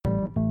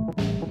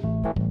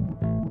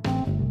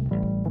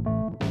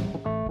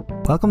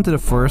Welcome to the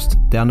first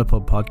Down the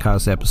Pub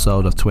podcast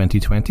episode of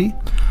 2020.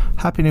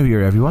 Happy New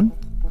Year, everyone.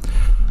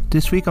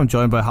 This week I'm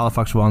joined by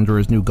Halifax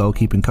Wanderers' new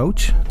goalkeeping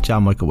coach,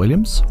 Jan Michael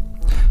Williams.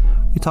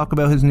 We talk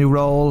about his new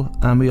role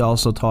and we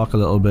also talk a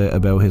little bit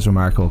about his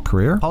remarkable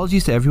career.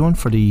 Apologies to everyone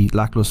for the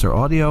lackluster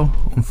audio.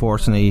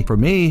 Unfortunately for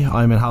me,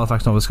 I'm in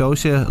Halifax, Nova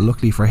Scotia.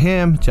 Luckily for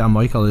him, Jan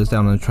Michael is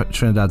down in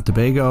Trinidad and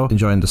Tobago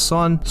enjoying the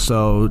sun,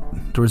 so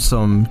there was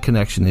some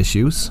connection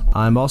issues.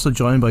 I'm also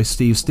joined by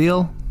Steve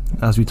Steele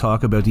as we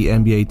talk about the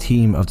NBA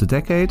team of the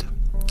decade.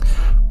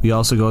 We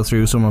also go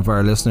through some of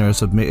our listeners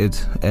submitted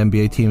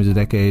NBA Team of the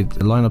Decade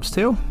lineups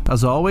too.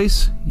 As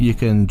always, you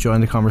can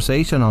join the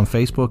conversation on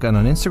Facebook and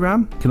on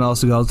Instagram. You can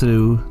also go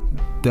to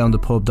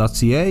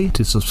downthepub.ca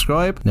to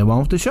subscribe. Now on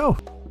with the show.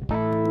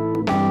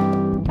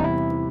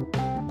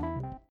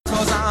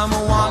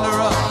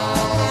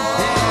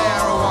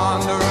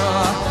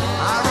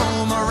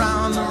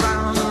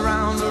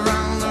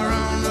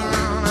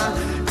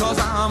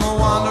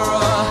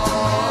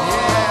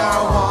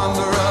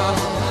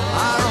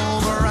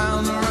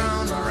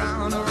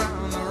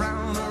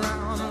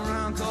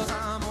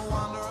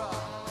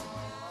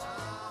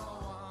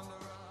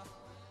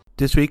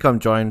 This week I'm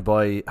joined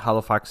by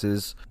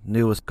Halifax's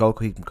newest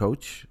goalkeeping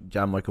coach,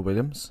 Jan Michael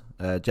Williams.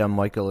 Jan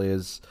Michael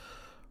is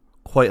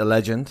quite a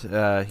legend.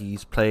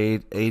 He's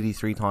played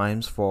 83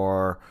 times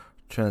for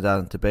Trinidad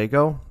and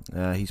Tobago.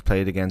 He's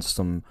played against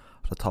some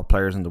of the top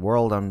players in the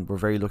world, and we're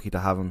very lucky to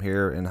have him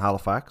here in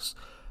Halifax.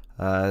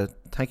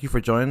 Thank you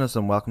for joining us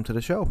and welcome to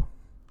the show.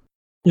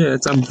 Yeah,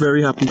 I'm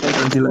very happy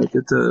and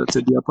delighted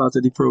to be a part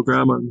of the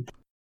program. And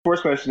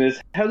first question is,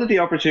 how did the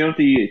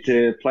opportunity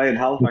to play in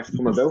Halifax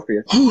come about for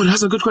you? Oh,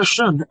 that's a good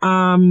question.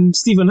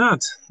 Stephen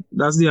Hart,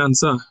 that's the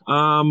answer.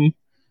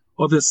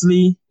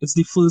 Obviously, it's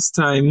the first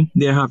time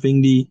they're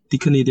having the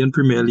Canadian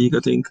Premier League,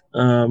 I think.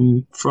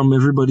 From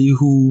everybody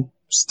who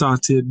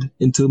started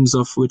in terms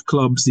of with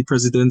clubs, the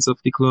presidents of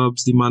the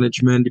clubs, the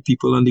management, the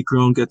people on the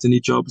ground getting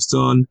the jobs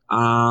done,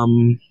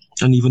 and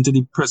even to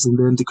the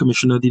president, the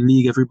commissioner of the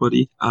league,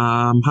 everybody.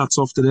 Hats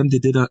off to them. They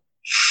did a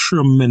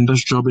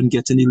tremendous job in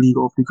getting the league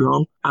off the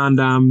ground,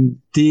 and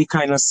they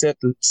kind of set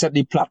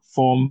the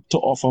platform to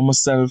offer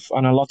myself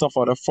and a lot of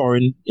other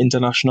foreign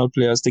international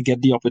players to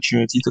get the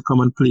opportunity to come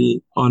and play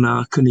on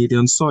a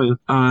Canadian soil.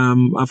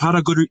 I've had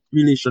a good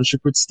relationship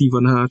with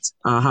Stephen Hart,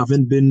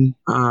 having been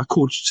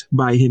coached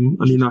by him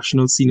on the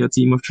national senior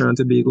team of Trinidad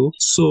and Tobago.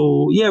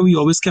 So yeah, we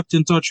always kept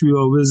in touch. We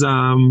always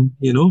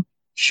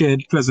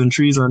shared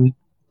pleasantries, and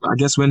I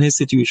guess when his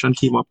situation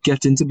came up,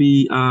 getting to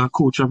be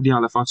coach of the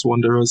Halifax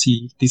Wanderers,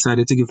 he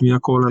decided to give me a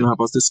call and have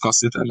us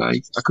discuss it. And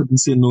I couldn't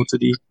say no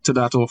to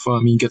that offer.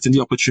 I mean, getting the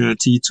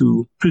opportunity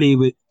to play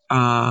with,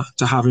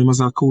 to have him as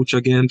a coach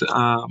again,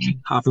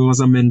 have him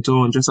as a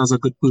mentor, and just as a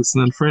good person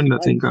and friend, I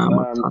think.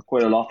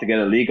 Quite a lot to get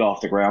a league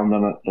off the ground,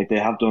 and they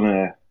have done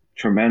a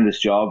tremendous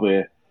job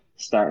with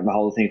starting the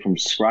whole thing from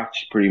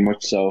scratch, pretty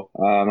much. So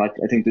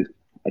I think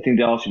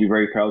they all should be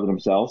very proud of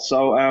themselves.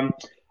 So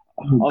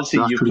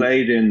obviously you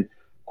played in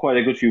quite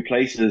a good few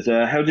places.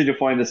 How did you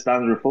find the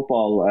standard of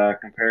football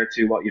compared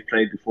to what you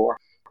played before?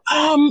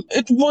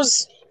 It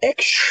was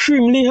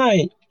extremely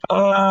high.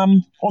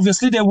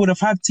 Obviously, they would have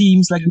had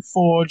teams like the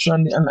Forge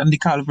and the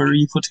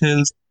Calvary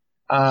Foothills,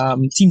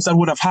 teams that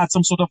would have had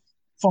some sort of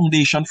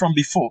foundation from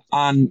before.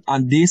 And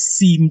they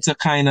seem to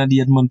kind of, the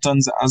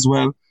Edmontons as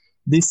well,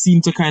 they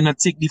seem to kind of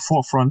take the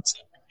forefront.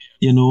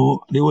 You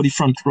know, they were the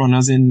front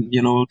runners in,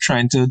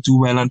 trying to do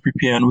well and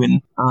prepare and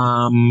win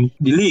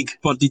the league.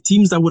 But the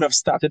teams that would have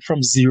started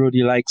from zero,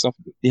 the likes of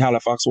the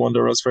Halifax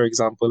Wanderers, for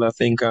example, I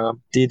think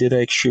they did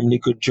an extremely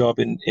good job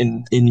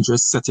in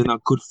just setting a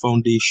good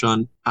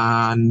foundation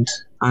and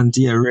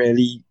yeah,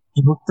 really,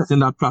 setting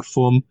that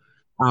platform.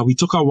 We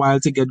took a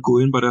while to get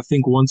going, but I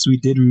think once we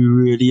did, we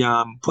really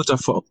put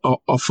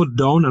our foot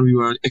down, and we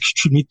were an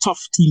extremely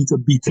tough team to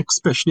beat,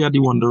 especially at the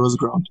Wanderers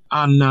ground.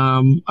 And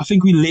I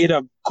think we laid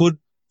a good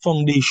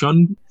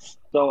foundation.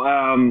 So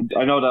I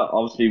know that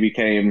obviously we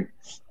came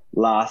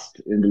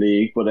last in the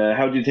league, but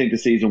how do you think the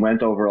season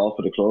went overall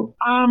for the club?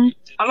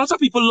 A lot of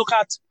people look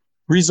at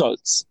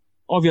results.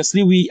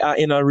 Obviously, we are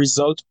in a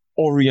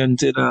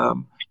result-oriented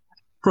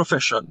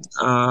profession.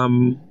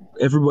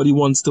 Everybody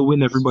wants to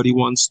win. Everybody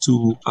wants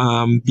to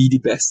be the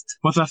best.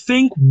 But I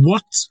think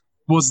what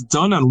was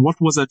done and what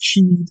was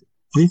achieved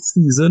this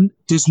season,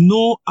 there's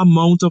no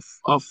amount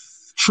of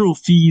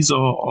trophies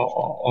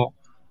or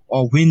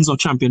wins or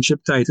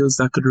championship titles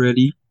that could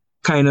really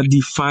kind of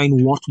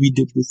define what we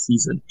did this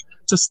season.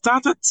 To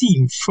start a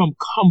team from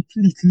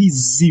completely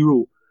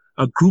zero,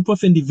 a group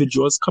of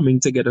individuals coming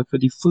together for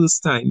the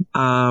first time,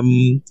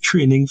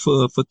 training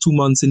for 2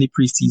 months in the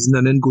preseason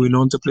and then going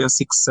on to play a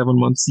 6-7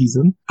 month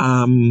season.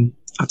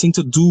 I think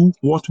to do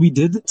what we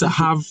did, to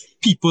have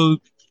people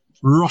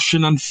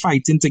rushing and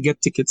fighting to get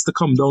tickets to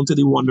come down to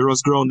the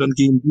Wanderers ground and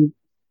game,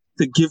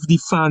 to give the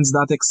fans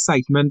that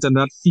excitement and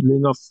that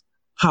feeling of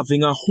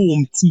having a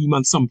home team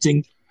and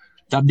something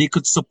that they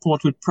could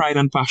support with pride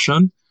and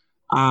passion.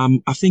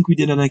 I think we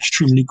did an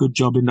extremely good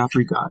job in that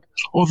regard.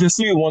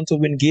 Obviously, we want to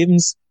win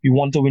games, we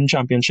want to win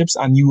championships,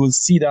 and you will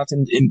see that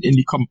in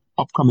the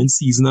upcoming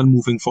season and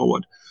moving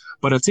forward.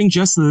 But I think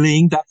just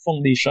laying that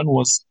foundation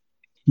was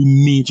the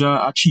major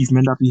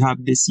achievement that we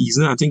had this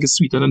season. I think it's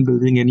sweeter than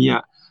building any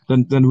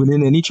than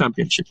winning any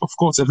championship. Of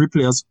course, every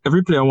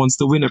player wants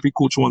to win, every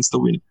coach wants to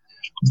win.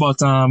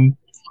 But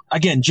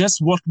again,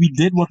 just what we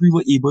did, what we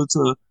were able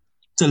to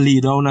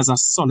lay down as a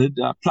solid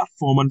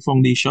platform and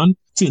foundation,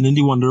 turning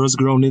the Wanderers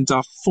ground into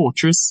a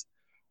fortress,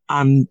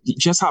 and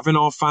just having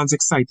our fans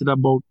excited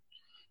about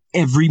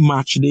every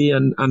match day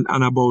and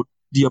about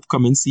the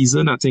upcoming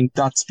season. I think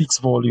that speaks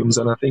volumes,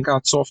 and I think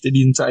hats off to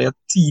the entire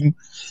team,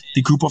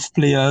 the group of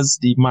players,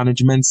 the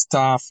management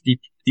staff, the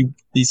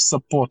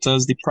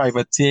supporters, the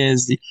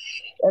privateers,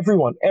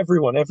 everyone,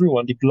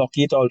 the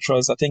Blockade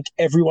Ultras. I think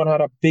everyone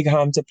had a big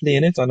hand to play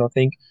in it, and I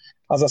think,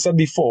 as I said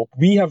before,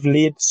 we have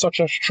laid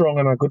such a strong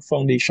and a good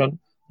foundation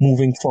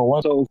moving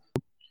forward. So,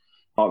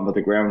 talking about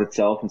the ground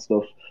itself and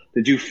stuff,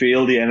 did you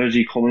feel the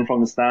energy coming from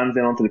the stands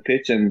then onto the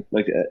pitch, and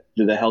did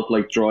it help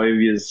drive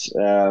you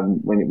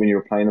when you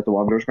were playing at the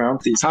Wanderers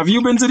ground? Have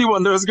you been to the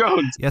Wanderers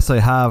ground? Yes, I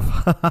have.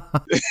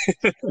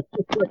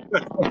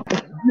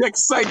 The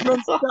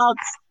excitement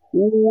starts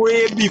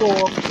way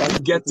before we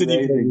get to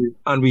the venue,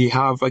 and we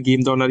have a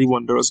game down at the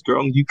Wanderers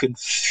ground. You can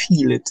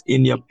feel it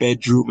in your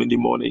bedroom in the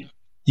morning.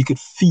 You could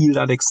feel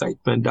that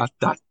excitement,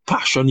 that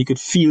passion. You could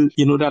feel,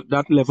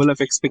 that level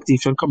of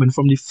expectation coming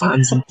from the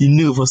fans, the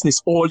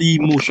nervousness, all the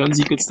emotions.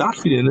 You could start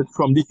feeling it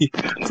from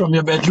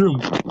your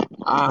bedroom.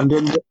 And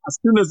then as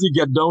soon as you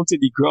get down to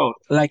the ground,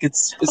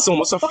 it's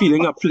almost a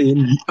feeling of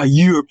playing a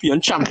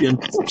European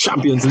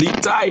Champions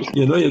League tie.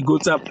 You go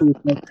to a place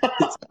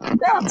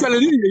I'm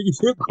telling you, if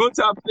you go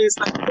to a place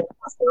like that,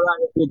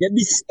 you get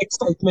this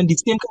excitement, the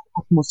same kind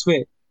of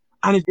atmosphere.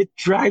 And it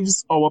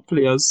drives our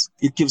players.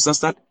 It gives us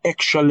that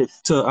extra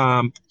lift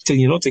to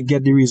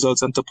get the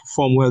results and to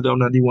perform well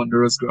down at the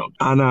Wanderers ground.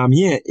 And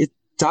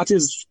that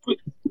is,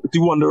 the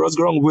Wanderers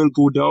ground will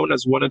go down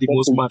as one of the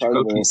most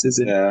magical places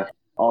in. Yeah,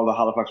 all the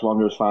Halifax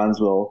Wanderers fans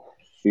will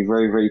be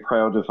very, very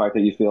proud of the fact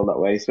that you feel that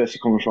way, especially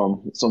coming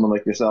from someone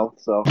like yourself.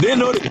 So they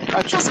know this.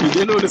 Trust me,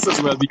 they know this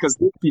as well, because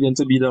they're feeling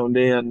to be down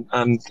there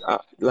and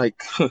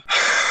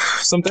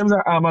sometimes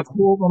I'm at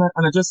home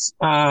and I just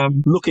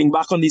looking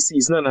back on this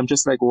season, and I'm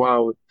just like,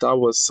 wow, that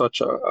was such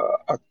a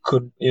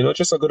good,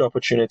 just a good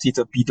opportunity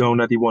to be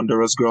down at the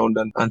Wanderers ground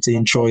and to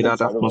enjoy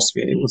that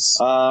atmosphere. It was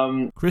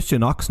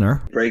Christian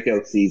Oxner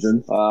breakout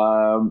season.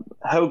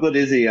 How good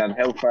is he, and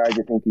how far do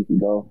you think he can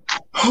go?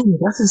 Oh,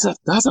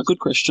 that's a good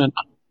question.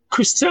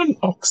 Christian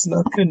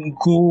Oxner can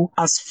go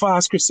as far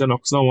as Christian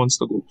Oxner wants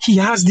to go. He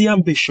has the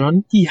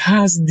ambition. He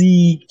has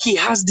the I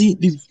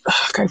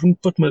can't even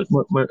put my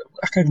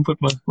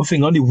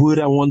finger on the word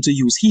I want to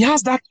use. He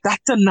has that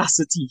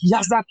tenacity. He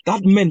has that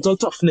mental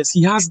toughness.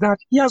 He has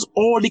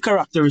all the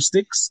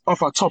characteristics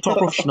of a top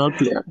professional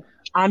player.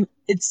 And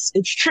it's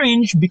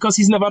strange because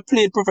he's never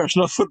played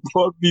professional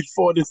football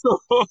before this.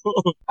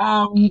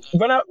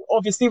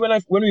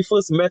 When we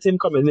first met him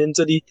coming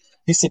into the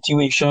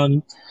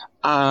situation,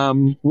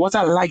 what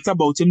I liked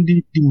about him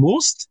the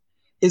most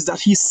is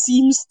that he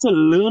seems to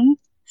learn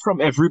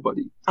from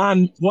everybody.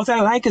 And what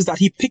I like is that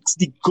he picks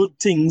the good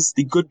things,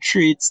 the good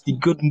traits, the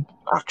good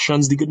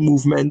actions, the good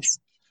movements,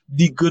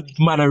 the good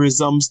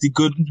mannerisms, the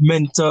good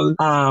mental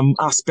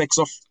aspects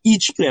of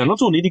each player,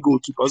 not only the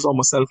goalkeepers or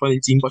myself on the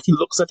team, but he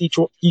looks at each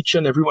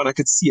and everyone. I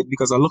could see it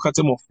because I look at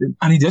him often,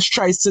 and he just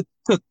tries to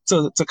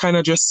kind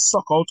of just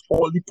suck out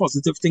all the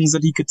positive things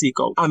that he could take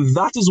out. And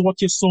that is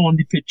what you saw on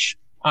the pitch.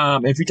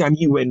 Every time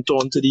he went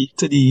on to the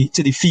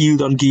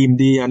field on game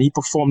day, and he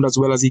performed as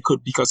well as he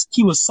could, because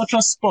he was such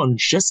a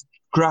sponge, just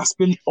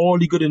grasping all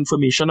the good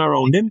information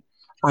around him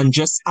and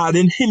just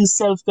adding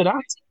himself to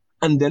that,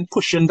 and then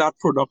pushing that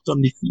product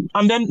on the field.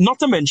 And then, not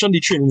to mention the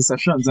training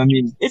sessions. I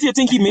mean, if you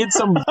think he made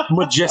some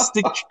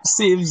majestic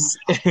saves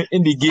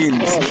in the games,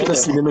 you should have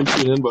seen him in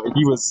training, but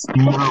he was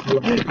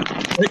marvelous. Every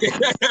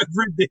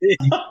day.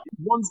 He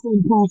wants to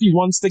improve, he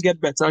wants to get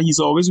better. We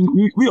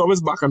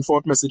always back and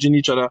forth messaging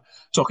each other,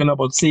 talking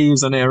about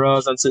saves and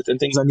errors and certain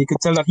things, and you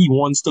could tell that he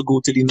wants to go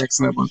to the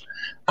next level.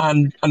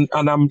 And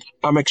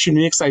I'm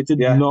extremely excited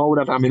now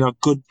that I'm in a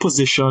good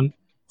position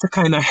to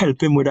kind of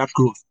help him with that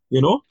growth,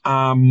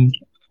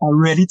 I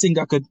really think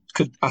I could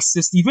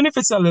assist, even if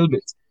it's a little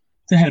bit,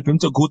 to help him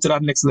to go to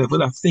that next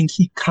level. I think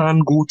he can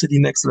go to the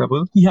next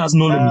level. He has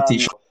no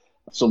limitation.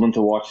 Someone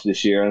to watch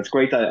this year. And it's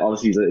great that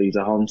obviously he's a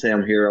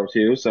hometown hero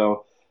too.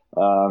 So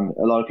a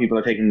lot of people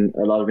are taking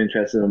a lot of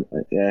interest in him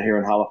here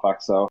in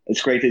Halifax. So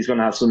it's great that he's going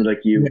to have someone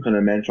like you kind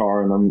of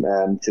mentoring him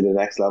to the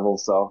next level.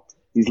 So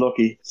he's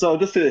lucky. So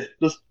not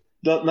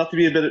to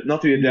be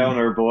a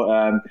downer,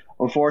 but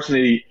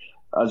unfortunately,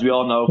 as we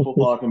all know,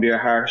 football can be a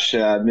harsh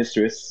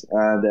mistress,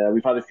 and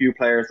we've had a few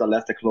players that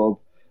left the club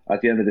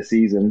at the end of the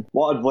season.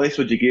 What advice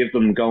would you give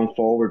them going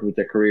forward with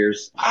their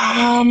careers?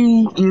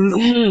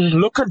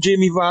 Look at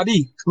Jamie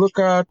Vardy. Look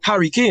at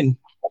Harry Kane.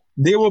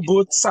 They were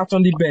both sat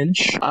on the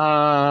bench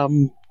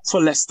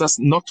for Leicester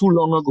not too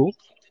long ago,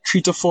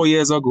 3 to 4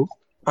 years ago.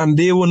 and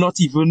they were not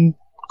even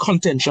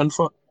contention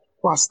for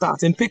a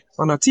starting pick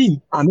on a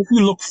team. And if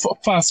you look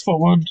fast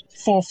forward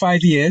 4 or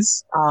 5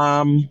 years,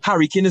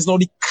 Harry Kane is now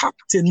the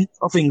captain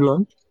of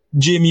England.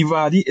 Jamie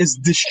Vardy is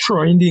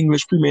destroying the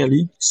English Premier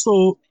League.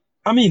 So,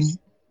 I mean,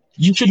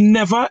 you should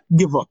never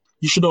give up.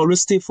 You should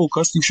always stay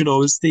focused. You should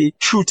always stay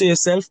true to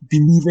yourself,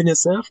 believe in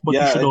yourself, but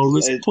you should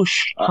always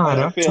push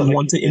harder to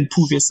want to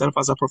improve yourself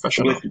as a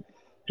professional.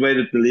 The way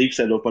that the league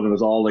set up, and it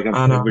was all like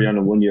everybody on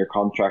a 1-year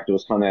contract, it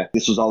was kind of,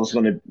 this was always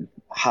going to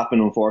happen,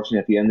 unfortunately,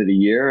 at the end of the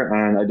year.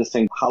 And I just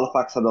think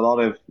Halifax had a lot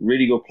of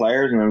really good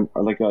players, and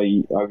I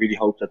really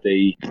hope that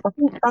they... I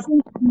think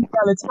the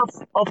reality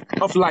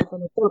of life,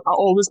 and I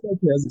always tell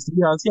players this, the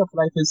reality of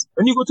life is,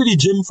 when you go to the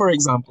gym, for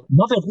example,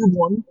 not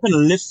everyone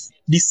can lift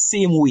the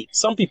same weight.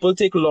 Some people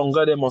take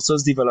longer, their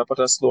muscles develop at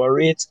a slower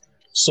rate,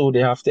 so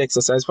they have to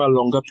exercise for a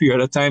longer period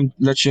of time,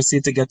 let's just say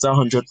to get to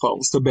 100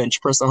 pounds, to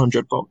bench press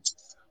 100 pounds.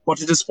 But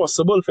it is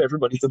possible for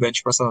everybody to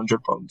bench press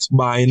 100 pounds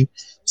barring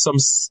some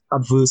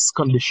adverse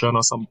condition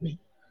or something.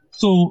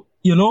 So,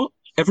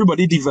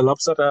 everybody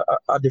develops at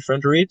a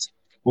different rate,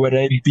 whether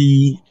it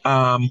be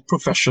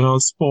professional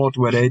sport,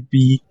 whether it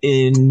be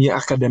in your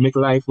academic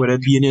life, whether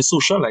it be in your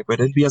social life,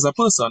 whether it be as a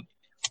person.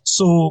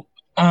 So,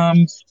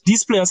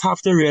 these players have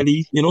to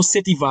really,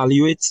 sit,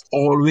 evaluate,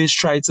 always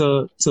try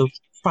to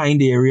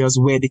find areas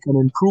where they can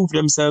improve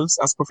themselves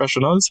as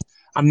professionals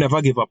and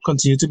never give up.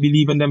 Continue to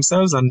believe in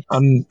themselves and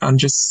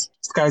just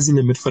sky's the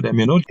limit for them,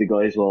 The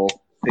guys will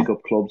pick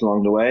up clubs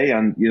along the way,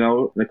 and in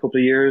a couple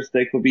of years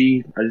they could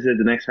be, as I said,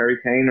 the next Harry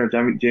Kane or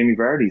Jamie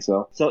Vardy.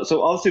 So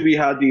obviously we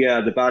had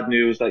the bad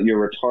news that you're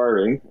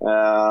retiring.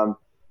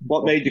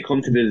 What made you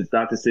come to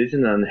that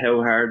decision, and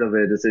how hard of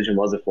a decision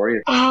was it for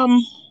you?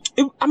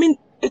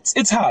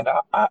 It's hard.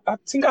 I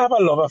think I have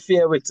a love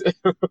affair with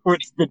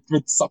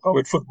with soccer,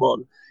 with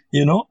football,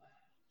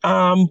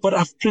 but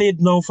I've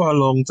played now for a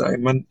long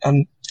time,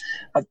 and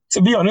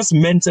to be honest,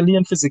 mentally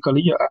and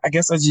physically, I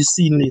guess as you've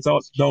seen later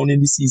down in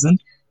the season,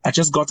 I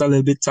just got a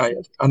little bit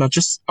tired, and I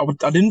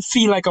didn't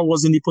feel like I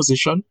was in the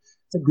position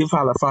to give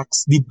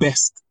Halifax the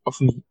best of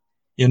me,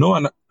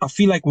 and I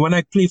feel like when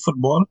I play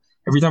football,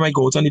 every time I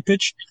go out on the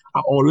pitch,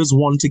 I always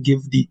want to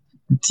give the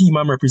team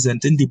I'm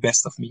representing the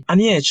best of me.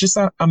 And it's just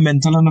a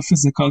mental and a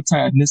physical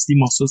tiredness, the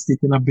muscles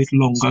taking a bit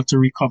longer to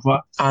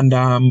recover, and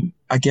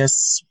I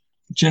guess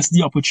just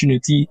the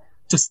opportunity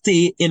to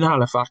stay in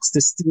Halifax, to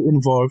stay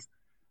involved,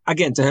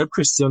 again, to help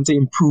Christian to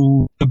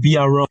improve, to be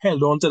around,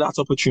 held on to that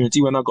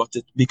opportunity when I got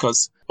it.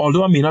 Because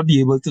although I may not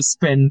be able to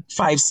spend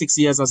 5-6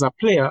 years as a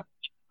player,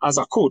 as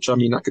a coach, I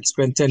could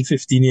spend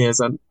 10-15 years,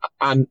 and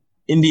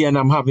in the end,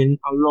 I'm having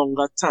a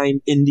longer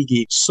time in the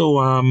game. So,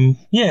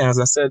 as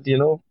I said,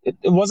 it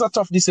was a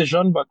tough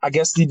decision, but I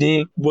guess the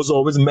day was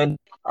always meant,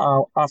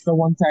 after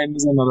one time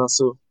is another.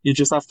 So you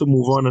just have to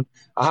move on. And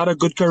I had a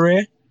good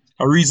career,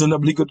 a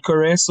reasonably good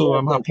career, so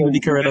I'm happy with the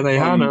career that I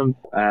had. And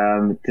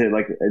to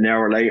like an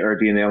hour later,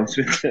 the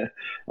announcement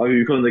of you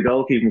becoming the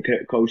goalkeeping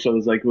coach, so it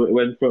was like, it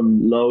went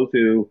from low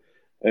to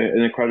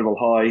an incredible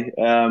high.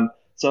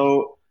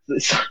 So when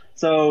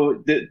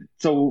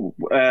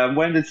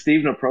did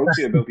Stephen approach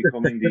you about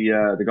becoming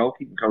the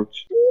goalkeeping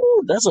coach?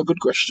 Ooh, that's a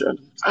good question.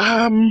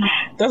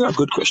 That's a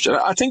good question.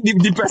 I think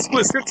the best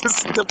person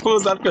to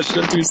pose that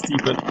question to is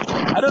Stephen.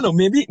 I don't know.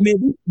 Maybe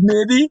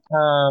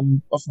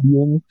of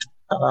being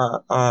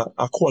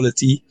a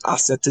quality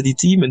asset to the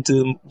team in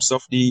terms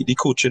of the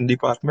coaching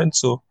department.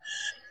 So,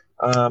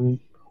 who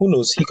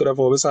knows? He could have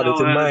always had it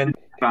in mind.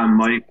 Fan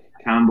Mike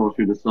Campbell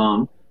through the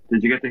song.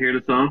 Did you get to hear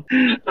the song?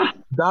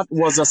 That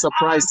was a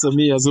surprise to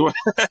me as well.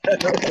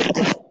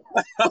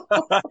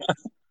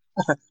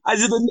 I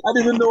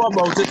didn't know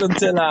about it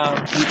until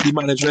the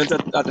management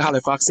at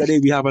Halifax said, "Hey,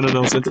 we have an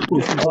announcement."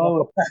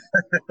 Oh,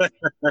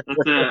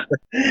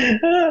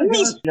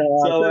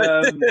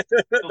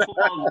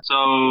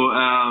 so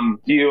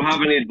do you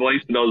have any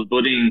advice for those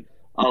budding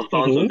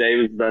Alfonso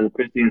Davies and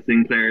Christian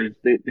Sinclairs,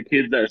 the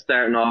kids that are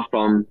starting off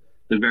from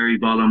the very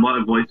bottom? What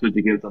advice would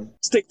you give them?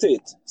 Stick to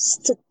it,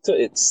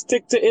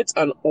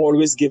 and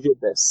always give your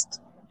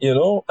best.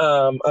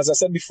 As I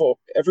said before,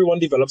 everyone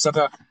develops at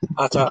a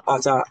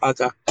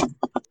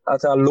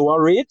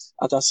lower rate,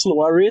 at a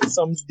slower rate.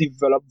 Some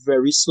develop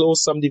very slow,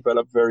 some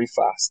develop very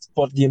fast.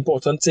 But the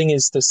important thing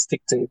is to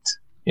stick to it.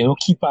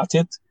 Keep at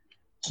it,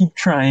 keep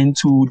trying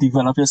to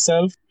develop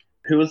yourself.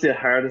 Who was the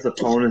hardest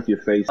opponent you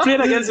faced?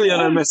 Played against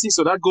Lionel Messi,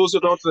 so that goes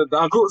without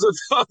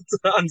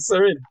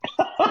answering.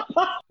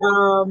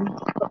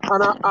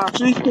 And I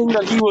actually think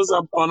that he was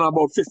on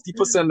about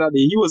 50% that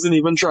day. He wasn't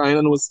even trying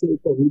and was still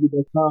probably the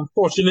best.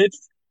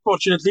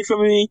 Fortunately for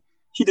me,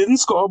 he didn't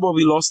score, but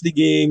we lost the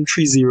game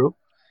 3-0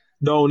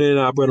 down in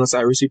Buenos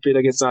Aires. We played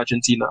against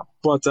Argentina.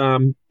 But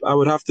I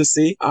would have to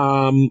say,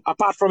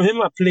 apart from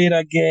him, I played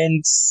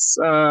against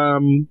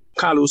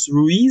Carlos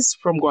Ruiz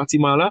from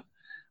Guatemala.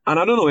 And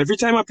I don't know, every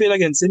time I played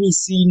against him, he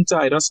seemed to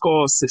either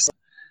score or assist.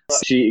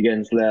 Cheat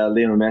against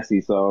Lionel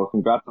Messi, so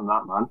congrats on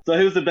that, man. So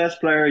who's the best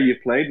player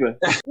you've played with?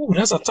 Ooh,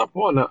 that's a tough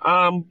one.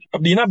 I'm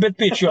being a bit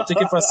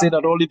patriotic if I say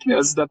that all the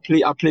players that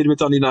I played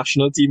with on the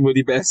national team were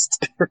the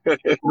best.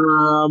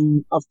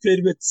 I've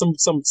played with some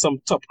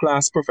top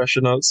class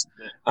professionals.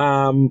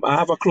 I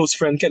have a close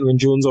friend, Kenwin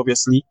Jones,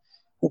 obviously,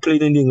 who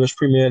played in the English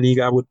Premier League.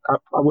 I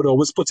would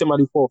always put him at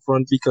the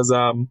forefront because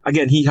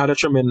again, he had a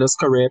tremendous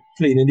career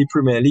playing in the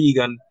Premier League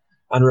and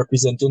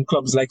representing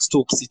clubs like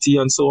Stoke City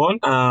and so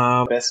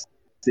on. Best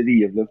city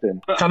you've lived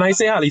in? Can I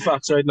say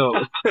Halifax right now?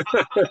 You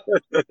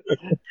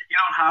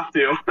don't have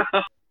to.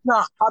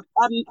 No,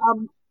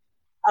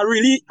 I'm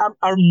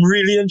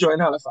really enjoying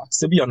Halifax,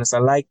 to be honest. I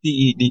like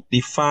the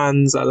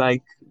fans, I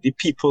like the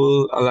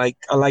people, I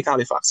like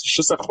Halifax. It's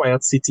just a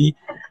quiet city.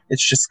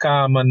 It's just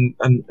calm and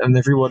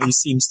everybody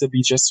seems to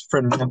be just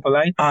friendly and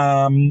polite.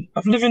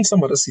 I've lived in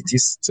some other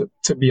cities,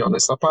 to be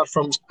honest. Apart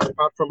from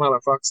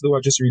Halifax, though, I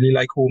just really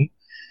like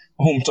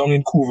hometown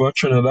in Couva,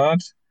 Trinidad.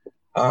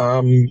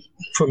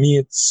 For me,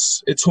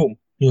 it's home,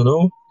 you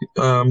know.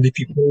 The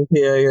people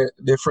here,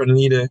 they're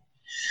friendly,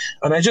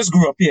 and I just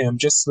grew up here. I'm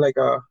just like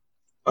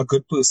a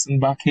good person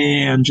back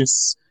here, and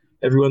just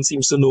everyone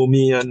seems to know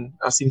me, and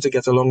I seem to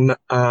get along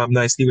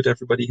nicely with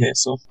everybody here.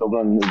 So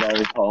Dublin is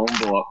always home,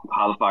 but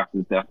Halifax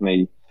is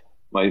definitely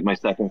my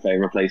second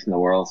favourite place in the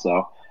world.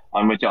 So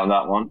I'm with you on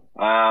that one.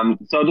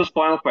 So just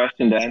final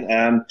question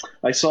then.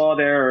 I saw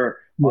there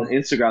on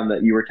Instagram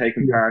that you were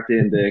taking part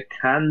in the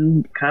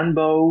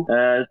Canbo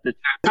the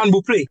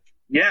Canbo play.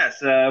 Yes.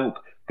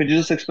 Could you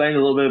just explain a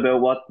little bit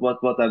about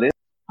what that is?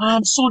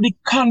 So the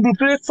Canbo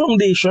Play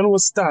Foundation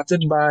was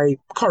started by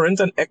current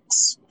and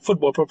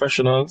ex-football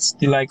professionals,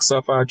 the likes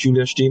of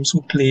Julius James,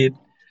 who played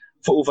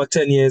for over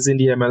 10 years in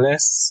the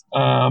MLS.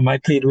 I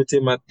played with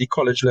him at the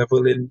college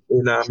level in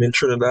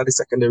Trinidad, the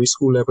secondary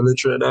school level in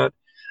Trinidad.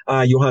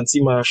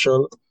 Johansi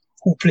Marshall,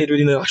 who played with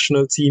the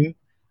national team.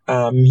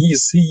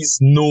 He's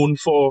known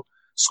for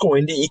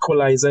scoring the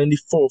equalizer in the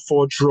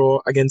 4-4 draw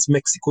against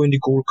Mexico in the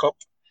Gold Cup.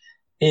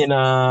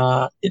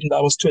 That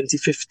was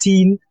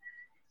 2015.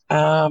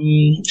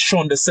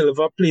 Sean De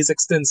Silva plays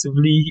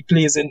extensively. He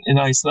plays in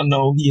Iceland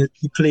now. He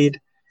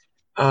played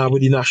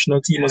with the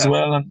national team as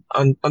well,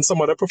 and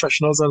some other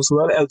professionals as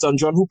well. Elton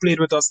John, who played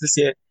with us this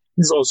year,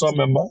 he's also a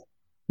member.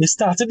 They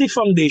started the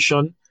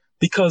foundation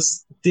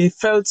because they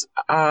felt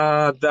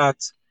that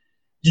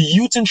the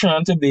youth in Trinidad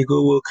and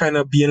Tobago were kind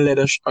of being led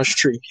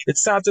astray.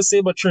 It's sad to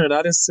say, but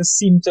Trinidad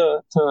seemed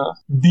to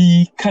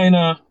be kind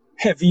of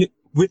heavy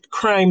with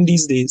crime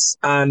these days,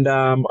 and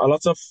a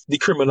lot of the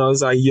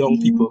criminals are young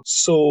people.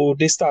 So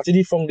they started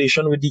the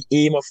foundation with the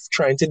aim of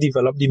trying to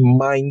develop the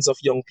minds of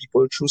young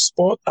people through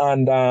sport,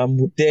 and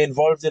they're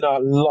involved in a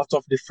lot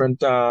of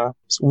different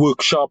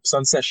workshops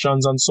and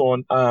sessions and so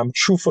on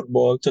through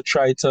football to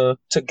try to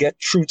get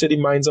through to the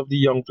minds of the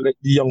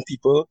young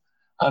people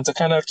and to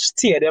kind of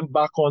steer them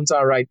back onto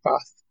a right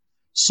path.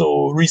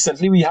 So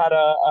recently we had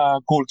a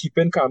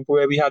goalkeeping camp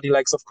where we had the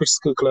likes of Chris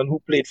Kirkland, who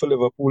played for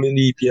Liverpool in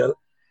the EPL.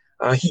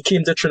 He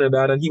came to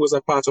Trinidad and he was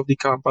a part of the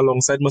camp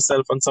alongside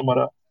myself and some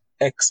other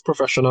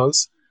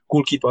ex-professionals,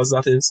 goalkeepers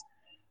that is.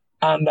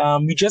 And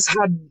we just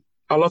had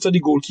a lot of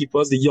the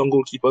goalkeepers, the young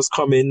goalkeepers,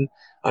 come in,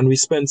 and we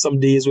spent some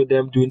days with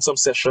them doing some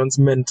sessions,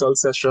 mental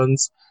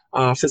sessions,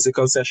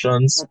 physical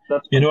sessions,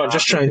 and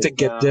just trying to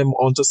get them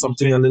onto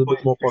something a little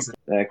bit more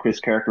positive. Chris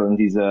Kirkland,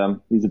 he's a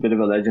bit of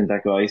a legend,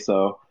 that guy.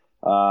 So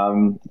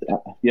and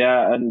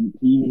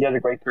he had a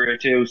great career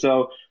too.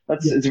 So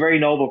it's a very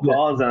noble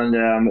cause, and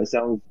it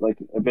sounds like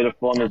a bit of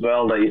fun as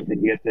well that you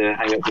get to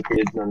hang out with the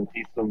kids and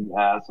teach them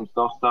some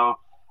stuff. So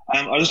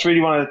I just really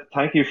want to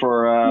thank you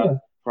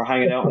for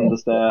hanging out and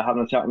just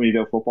having a chat with me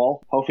about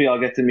football. Hopefully I'll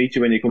get to meet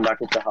you when you come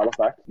back up to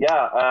Halifax.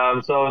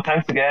 So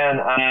thanks again,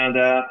 and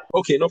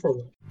okay, no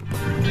problem.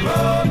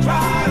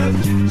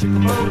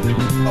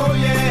 Oh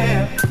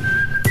yeah.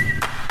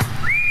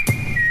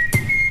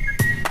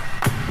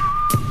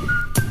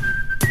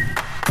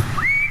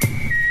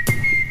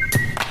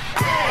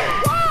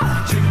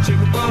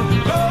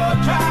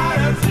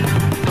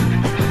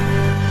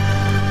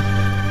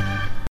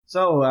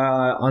 So,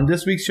 on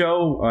this week's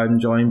show, I'm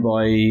joined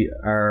by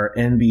our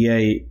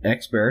NBA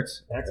expert.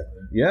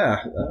 Yeah.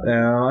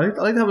 I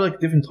like to have a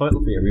different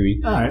title for you every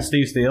week. All right.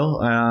 Steve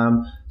Steele.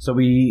 So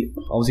we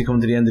obviously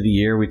come to the end of the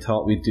year. We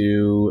thought we'd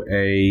do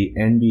a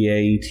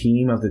NBA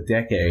team of the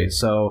decade.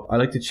 So I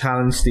like to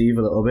challenge Steve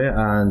a little bit,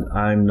 and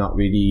I'm not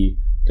really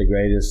the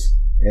greatest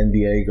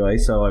NBA guy.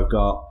 So I've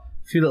got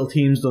a few little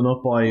teams done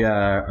up by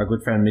our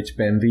good friend Mitch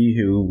Benvey,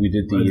 who we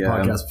did the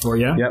podcast before,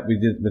 Yeah, we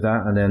did with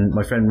that. And then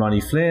my friend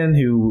Ronnie Flynn,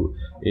 who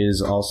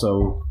is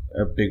also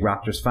a big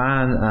Raptors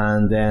fan,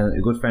 and then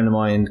a good friend of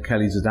mine,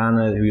 Kelly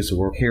Zidane, who used to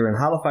work here in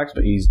Halifax,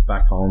 but he's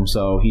back home,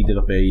 so he did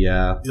up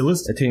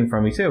a team for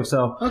me too.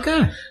 So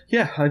okay,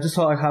 yeah, I just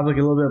thought I'd have like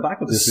a little bit of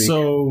backup this week.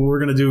 So what we're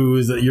gonna do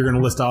is that you're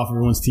gonna list off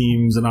everyone's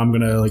teams, and I'm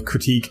gonna like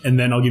critique, and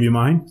then I'll give you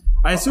mine.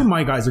 I assume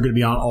my guys are gonna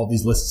be on all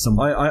these lists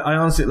somewhere. I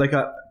honestly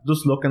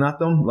just looking at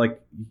them,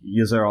 like,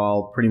 yous are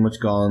all pretty much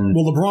gone.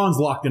 Well, LeBron's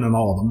locked in on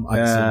all of them.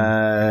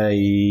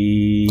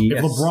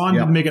 If LeBron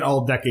didn't make an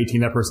all-decade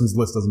team, that person's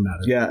list doesn't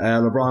matter. Yeah,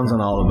 LeBron's on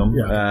all of them.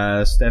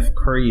 Yeah. Steph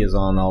Curry is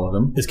on all of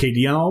them. Is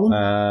KD on all of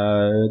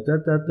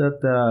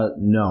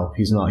them? No,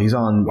 he's not. He's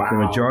on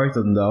the majority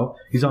of them, though.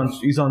 He's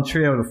on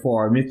 3 out of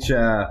 4. Mitch was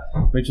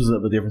a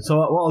little bit different. So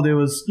what I'll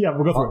do is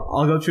we'll go through.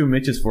 I'll go through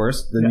Mitch's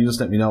first. Then you just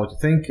let me know what you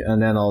think,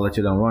 and then I'll let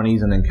you know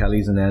Ronnie's and then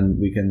Kelly's, and then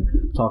we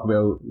can talk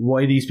about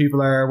why these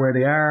people are where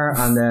they are,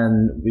 and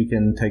then we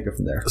can take it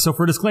from there. So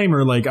for a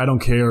disclaimer, like, I don't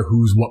care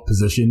who's what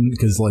position,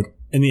 because like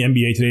in the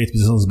NBA today, it's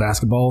positionless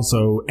basketball,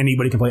 so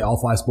anybody can play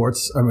all 5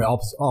 sports. I mean,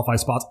 all 5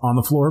 spots on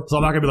the floor. So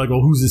I'm not gonna be like,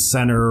 well, who's this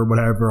center or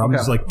whatever. I'm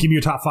just like, give me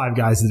your top 5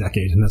 guys of the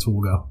decade, and that's where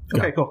we'll go.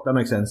 Okay, cool. That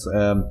makes sense.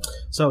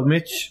 So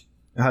Mitch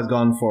has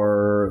gone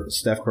for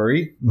Steph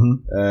Curry,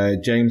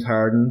 James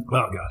Harden.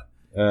 Oh God.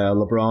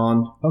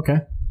 LeBron.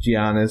 Okay.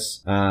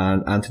 Giannis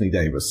and Anthony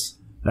Davis.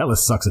 That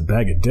list sucks a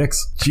bag of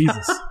dicks.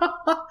 Jesus.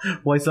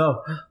 Why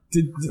so?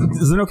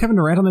 Is there no Kevin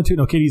Durant on there too?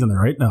 No, KD's on there,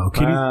 right? No,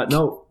 KD.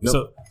 No.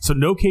 So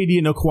no KD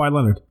and no Kawhi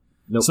Leonard.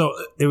 Nope. So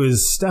it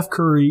was Steph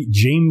Curry,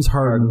 James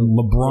Harden,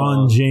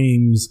 LeBron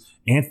James,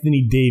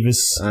 Anthony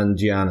Davis, and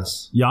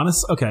Giannis.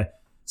 Giannis? Okay.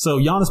 So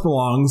Giannis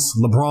belongs.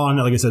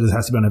 LeBron, like I said, it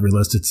has to be on every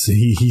list.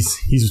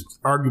 He's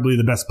arguably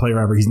the best player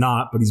ever. He's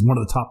not, but he's one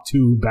of the top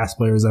 2 best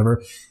players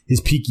ever. His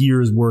peak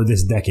years were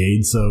this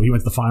decade, so he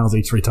went to the finals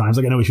 8 straight times.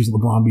 Like, I know issues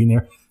with LeBron being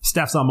there.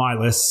 Steph's on my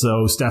list,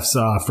 so Steph's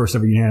first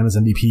ever unanimous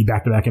MVP,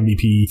 back-to-back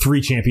MVP,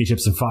 3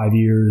 championships in 5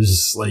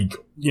 years. Like,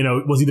 you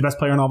know, was he the best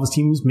player on all of his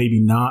teams?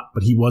 Maybe not,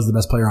 but he was the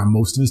best player on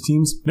most of his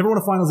teams. Never won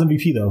a finals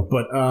MVP though,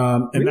 but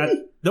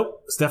really?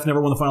 Nope. Steph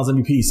never won the finals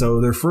MVP. So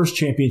their first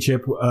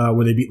championship,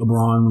 where they beat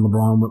LeBron, when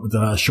LeBron went with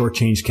the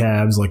shortchanged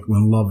Cavs, like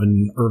when Love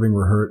and Irving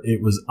were hurt,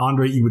 it was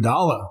Andre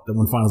Iguodala that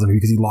won finals MVP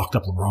because he locked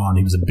up LeBron.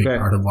 He was a big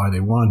part of why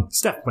they won.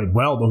 Steph played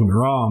well, don't get me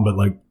wrong, but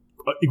like,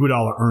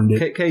 Iguodala earned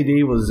it.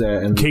 KD was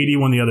MVP. KD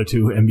won the other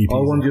 2 MVPs.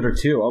 Oh, won the other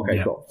 2.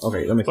 Okay, cool.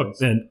 Okay, that makes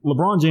sense. And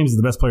LeBron James is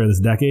the best player of this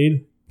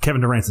decade.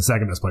 Kevin Durant's the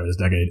second best player of this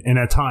decade. And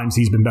at times,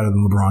 he's been better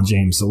than LeBron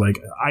James. So, like,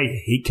 I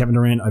hate Kevin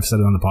Durant. I've said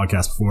it on the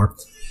podcast before.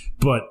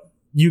 But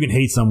you can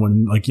hate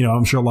someone. Like, you know,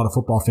 I'm sure a lot of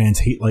football fans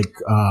hate, like,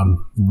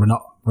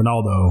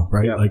 Ronaldo,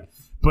 right? Yeah. Like,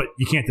 but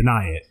you can't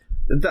deny it.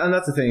 And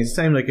that's the thing. It's the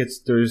same. Like,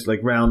 there's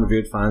like Real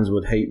Madrid fans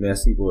would hate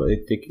Messi, but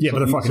but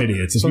they're fucking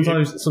idiots.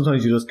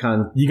 Sometimes you just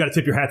can't. You got to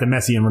tip your hat to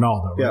Messi and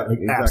Ronaldo. Right? Yeah, like,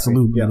 exactly.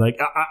 Absolutely. Yeah. Like,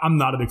 I'm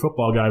not a big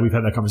football guy. We've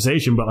had that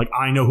conversation, but like,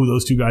 I know who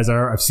those 2 guys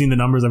are. I've seen the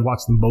numbers. I've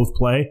watched them both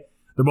play.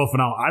 They're both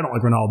phenomenal. I don't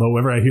like Ronaldo.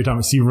 Whenever I hear time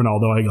I see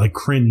Ronaldo, I like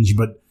cringe.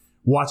 But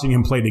watching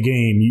him play the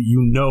game,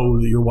 you know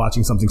that you're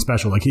watching something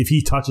special. Like, if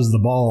he touches the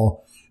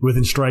ball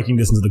within striking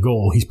distance of the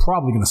goal, he's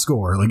probably going to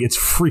score. Like, it's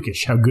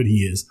freakish how good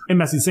he is. And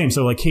Messi's the same.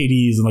 So, like,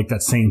 KD is like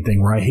that same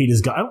thing where I hate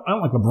his guy. I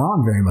don't like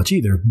LeBron very much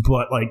either,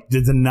 but like,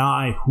 to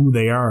deny who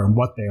they are and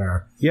what they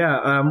are. Yeah,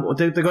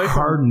 the guy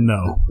Harden,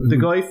 no. The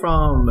guy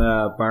from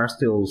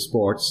Barstool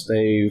Sports,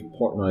 Dave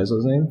Portnoy, is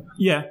his name?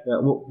 Yeah.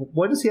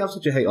 Why does he have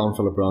such a hate on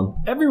for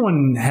LeBron?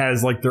 Everyone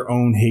has like their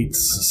own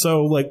hates.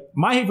 So like,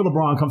 my hate for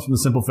LeBron comes from the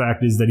simple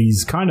fact is that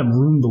he's kind of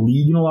ruined the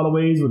league in a lot of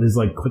ways with his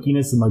like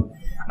clickiness, and like,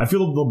 I feel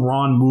the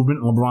LeBron movement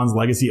and LeBron's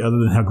legacy, other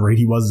than how great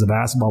he was as a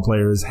basketball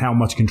player, is how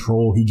much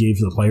control he gave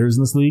to the players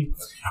in this league.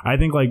 I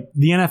think like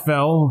the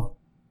NFL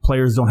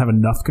players don't have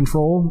enough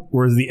control,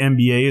 whereas the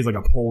NBA is like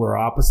a polar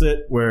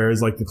opposite, whereas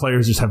like the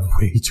players just have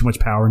way too much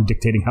power in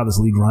dictating how this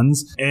league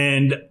runs.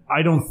 And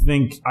I don't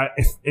think,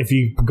 if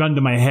you gun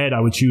to my head,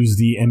 I would choose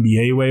the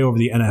NBA way over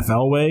the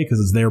NFL way, because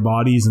it's their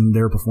bodies and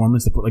their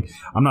performance. Like,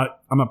 I'm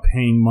not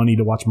paying money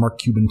to watch Mark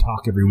Cuban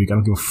talk every week. I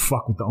don't give a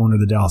fuck what the owner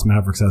of the Dallas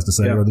Mavericks has to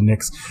say, or the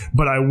Knicks,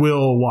 but I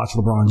will watch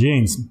LeBron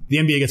James. The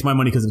NBA gets my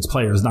money because of its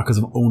players, not because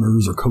of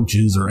owners or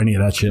coaches or any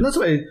of that shit. That's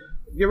why.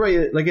 You're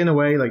right. Like, in a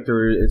way, like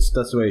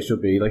that's the way it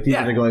should be. Like, these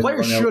are the guys.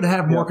 Players should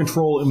have more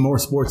control in more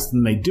sports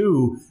than they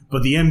do,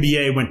 but the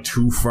NBA went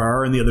too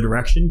far in the other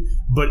direction.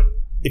 But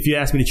if you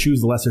ask me to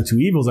choose the lesser 2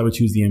 evils, I would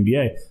choose the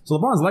NBA. So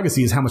LeBron's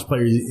legacy is how much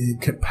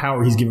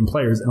power he's given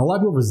players, and a lot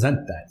of people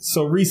resent that.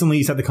 So recently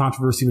he's had the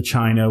controversy with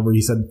China where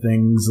he said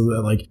things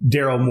like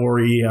Daryl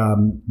Morey,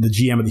 the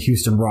GM of the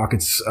Houston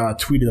Rockets,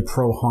 tweeted a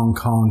pro-Hong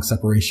Kong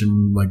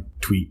separation like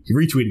tweet. He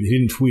retweeted it. He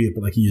didn't tweet it,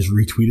 but like, he just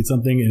retweeted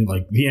something, and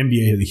like, the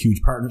NBA has a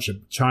huge partnership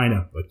with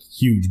China, like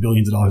huge,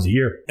 billions of dollars a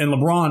year. And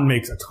LeBron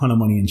makes a ton of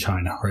money in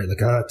China, right?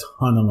 Like a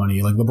ton of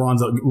money. Like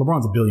LeBron's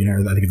a billionaire,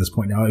 I think, at this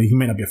point now. He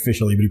may not be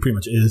officially, but he pretty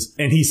much is.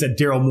 And he said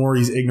Daryl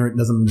Morey's ignorant and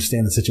doesn't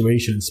understand the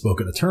situation and spoke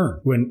at a turn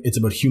when it's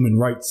about human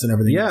rights and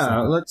everything.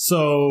 Yeah.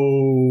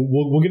 So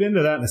we'll get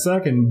into that in a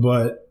second,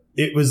 but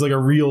it was like a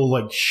real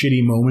like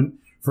shitty moment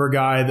for a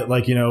guy that,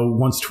 like, you know,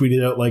 once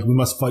tweeted out like, we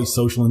must fight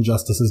social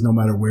injustices no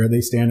matter where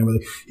they stand.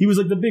 And he was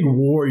like the big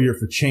warrior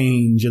for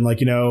change. And like,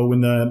 you know, when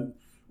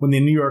the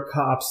New York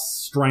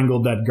cops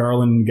strangled that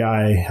Garland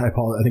guy, I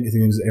think his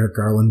name is Eric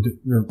Garland.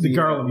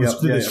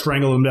 They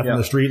strangled him death on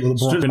the street.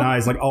 LeBron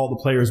organized like all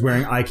the players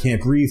wearing "I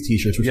Can't Breathe"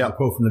 t-shirts, which is a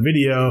quote from the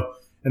video.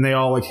 and they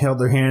all like held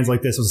their hands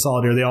like this was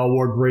solidarity. They all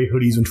wore gray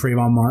hoodies when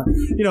Trayvon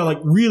Martin, like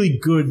really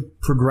good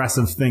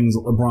progressive things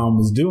LeBron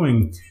was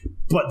doing.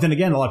 But then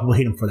again, a lot of people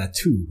hate him for that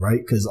too, right?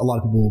 Because a lot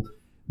of people,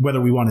 whether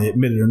we want to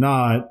admit it or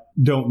not,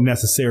 don't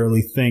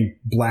necessarily think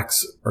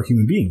blacks are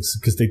human beings.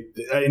 Because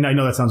and I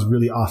know that sounds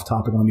really off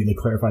topic. Let me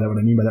clarify that. What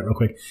I mean by that real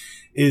quick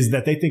is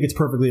that they think it's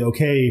perfectly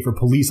okay for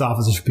police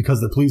officers, because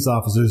they're police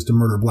officers, to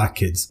murder black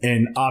kids.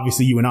 And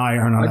obviously you and I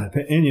aren't on that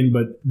opinion,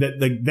 but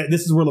that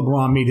this is where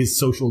LeBron made his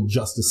social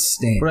justice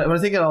stand. But I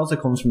think it also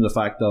comes from the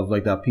fact of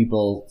like that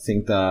people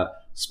think that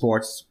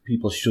sports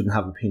people shouldn't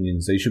have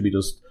opinions. They should be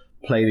just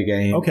play the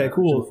game. Okay,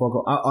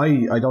 cool.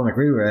 I don't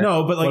agree with it.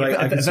 No,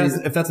 but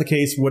if that's the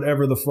case,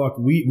 whatever the fuck,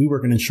 we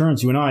work in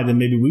insurance, you and I, then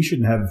maybe we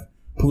shouldn't have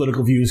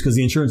political views, because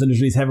the insurance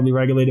industry is heavily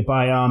regulated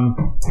by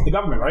the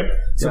government, right?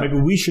 So maybe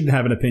we shouldn't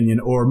have an opinion,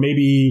 or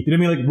maybe, you know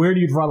what I mean? Like, where do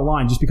you draw the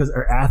line? Just because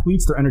they're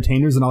athletes, they're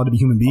entertainers, and all to be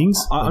human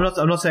beings? I'm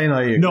not saying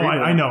I agree. No,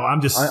 I know.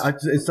 I'm just.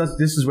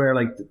 This is where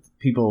like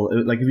people,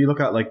 like if you look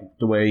at like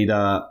the way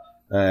that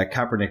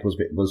Kaepernick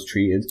was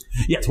treated.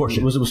 Yeah, it's horseshit.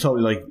 It was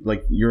totally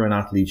like you're an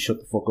athlete, shut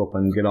the fuck up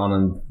and get on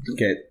and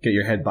get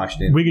your head bashed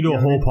in. We could do a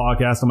whole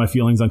podcast on my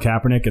feelings on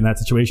Kaepernick and that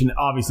situation.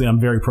 Obviously, I'm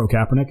very pro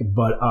Kaepernick,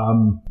 but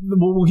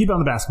we'll keep it on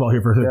the basketball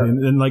here for a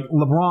second. And like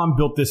LeBron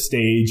built this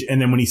stage,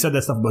 and then when he said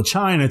that stuff about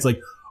China, it's like,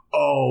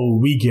 oh,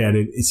 we get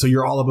it. So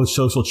you're all about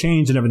social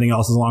change and everything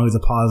else as long as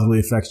it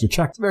positively affects your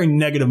check. It's a very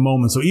negative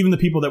moment. So even the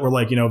people that were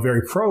like,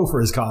 very pro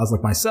for his cause,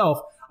 like myself,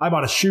 I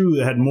bought a shoe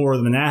that had more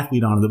than an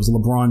athlete on it. That was a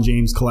LeBron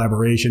James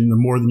collaboration,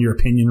 more than your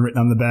opinion written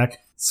on the back.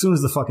 As soon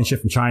as the fucking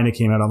shit from China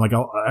came out, I'm like,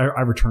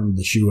 I returned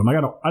the shoe. I'm like,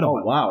 I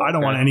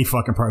don't want any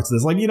fucking parts of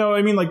this. Like,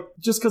 I mean, like,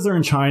 just because they're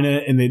in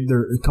China and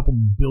they're a couple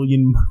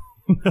billion,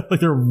 like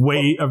they're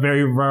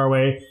very far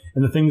away,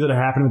 and the things that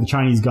are happening with the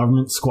Chinese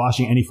government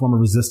squashing any form of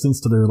resistance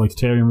to their like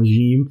totalitarian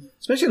regime.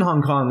 Especially in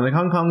Hong Kong. Like,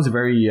 Hong Kong's a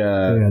very,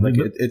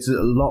 it's a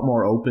lot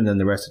more open than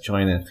the rest of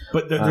China.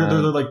 But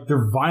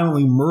they're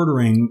violently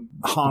murdering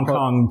Hong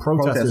Kong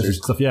protesters and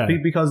stuff,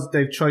 because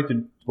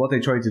what they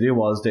tried to do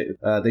was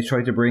they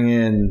tried to bring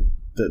in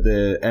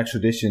the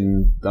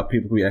extradition that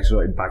people could be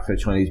extradited back to the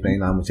Chinese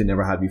mainland, which they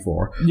never had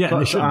before. Yeah,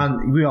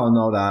 and we all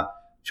know that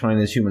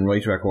China's human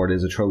rights record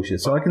is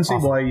atrocious. So I can see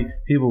why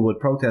people would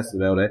protest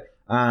about it.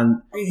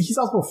 And he's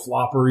also a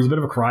flopper. He's a bit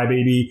of a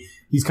crybaby.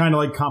 He's kind of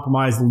like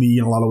compromised the league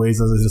in a lot of ways,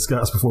 as I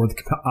discussed before, with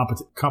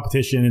the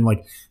competition and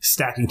like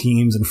stacking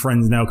teams and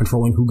friends now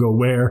controlling who go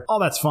where. All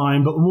that's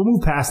fine, but we'll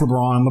move past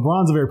LeBron.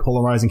 LeBron's a very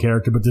polarizing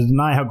character, but to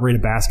deny how great a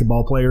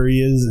basketball player he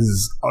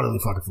is utterly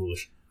fucking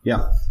foolish.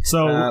 Yeah.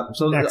 So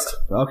next.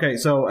 Okay,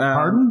 so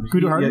Harden? Could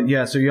we do Harden?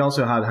 Yeah, so you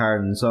also had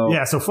Harden. So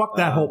yeah, so fuck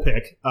that whole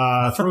pick.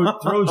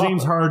 Throw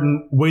James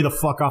Harden way the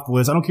fuck off the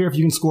list. I don't care if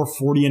you can score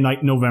 40 a night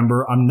in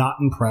November. I'm not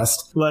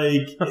impressed.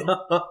 Like,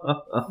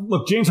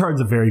 look, James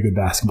Harden's a very good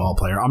basketball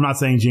player. I'm not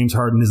saying James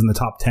Harden is in the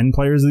top 10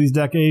 players of this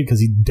decade,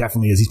 because he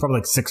definitely is. He's probably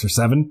like 6 or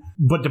 7.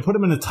 But to put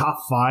him in the top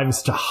 5 is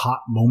such a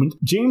hot moment.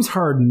 James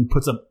Harden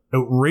puts up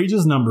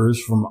outrageous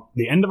numbers from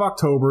the end of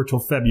October till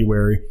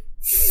February,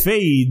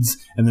 fades,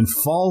 and then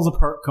falls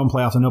apart come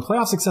playoffs. I know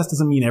playoff success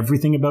doesn't mean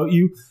everything about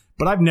you,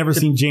 but I've never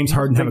seen James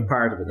Harden have a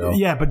part of it, though.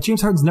 Yeah, but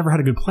James Harden's never had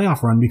a good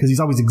playoff run because he's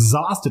always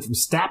exhausted from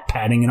stat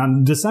padding, and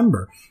on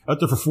December out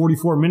there for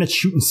 44 minutes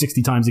shooting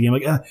 60 times a game.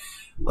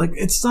 Like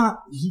it's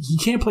not, he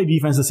can't play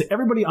defense. Let's say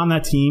everybody on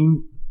that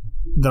team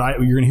that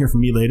you're going to hear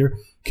from me later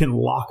can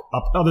lock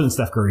up, other than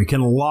Steph Curry,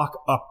 can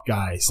lock up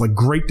guys, like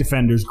great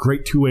defenders,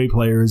 great two-way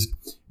players,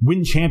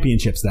 win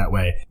championships that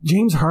way.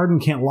 James Harden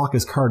can't lock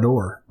his car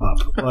door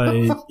up.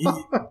 Like,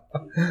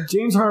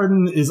 James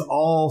Harden is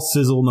all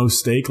sizzle, no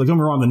steak. Like, don't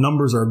get me wrong, the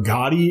numbers are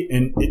gaudy,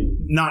 and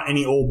not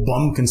any old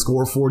bum can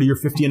score 40 or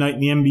 50 a night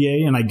in the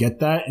NBA, and I get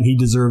that, and he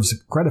deserves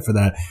credit for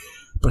that.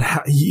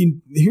 But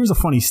here's a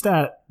funny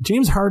stat.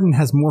 James Harden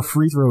has more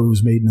free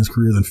throws made in his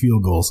career than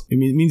field goals. I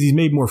mean, it means he's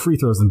made more free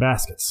throws than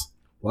baskets.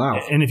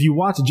 Wow. And if you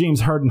watch a James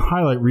Harden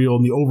highlight reel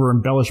and the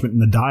over-embellishment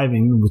and the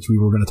diving, which we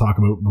were going to talk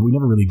about, but we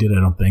never really did, I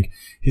don't think,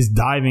 his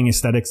diving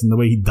aesthetics and the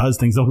way he does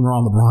things, don't get me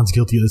wrong, LeBron's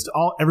guilty of this.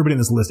 Everybody in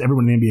this list,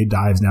 everyone in the NBA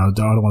dives now. I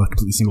don't want to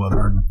completely single out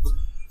Harden.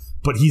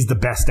 But he's the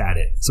best at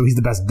it. So he's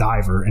the best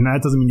diver. And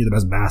that doesn't mean you're the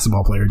best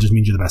basketball player. It just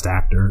means you're the best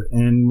actor.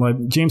 And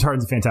like, James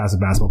Harden's a fantastic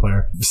basketball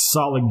player.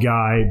 Solid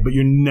guy, but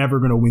you're never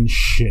going to win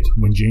shit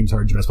when James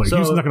Harden's your best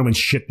player. He's not going to win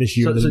shit this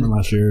year than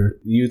last year.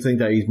 You think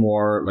that he's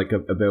more like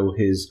about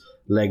his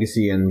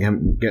legacy and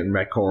him getting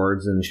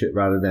records and shit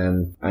rather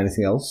than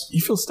anything else?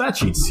 You feel stat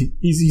sheets.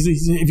 He's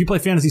if you play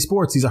fantasy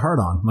sports, he's a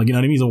hard-on. Like, you know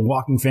what I mean? He's a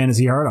walking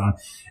fantasy hard-on.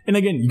 And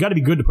again, you got to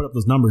be good to put up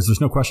those numbers. There's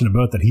no question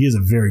about that. He is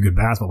a very good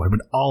basketball player.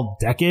 But all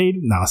decade?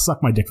 Nah,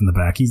 suck my dick from the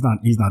back. He's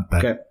not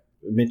that. Okay.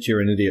 Admit you're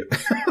an idiot.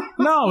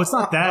 No, it's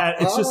not that.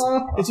 It's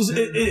not,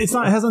 it has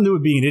nothing to do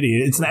with being an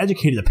idiot. It's an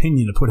educated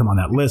opinion to put him on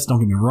that list. Don't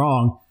get me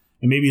wrong.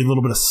 And maybe a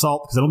little bit of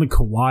salt, because I don't think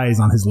Kawhi is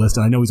on his list,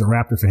 and I know he's a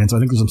Raptor fan, so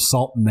I think there's some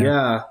salt in there.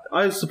 Yeah,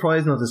 I was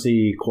surprised not to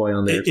see Kawhi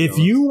on there. If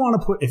you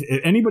want to put,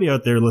 if anybody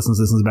out there listens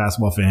to this as a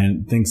basketball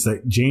fan, thinks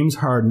that James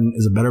Harden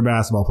is a better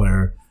basketball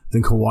player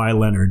than Kawhi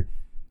Leonard,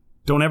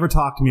 Don't ever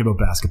talk to me about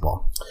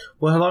basketball.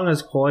 Well, how long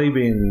has Kawhi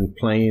been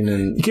playing?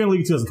 He came in the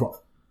league in 2012.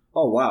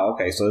 Oh, wow.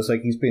 Okay, so it's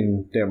like he's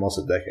been there most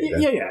of the decade.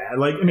 Then. Yeah.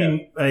 Like, I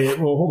mean,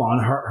 well, hold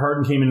on.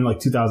 Harden came in like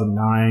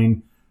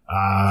 2009.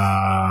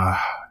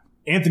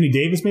 Anthony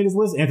Davis made his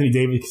list. Anthony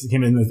Davis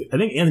came in. I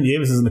think Anthony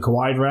Davis is in the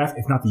Kawhi draft,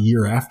 if not the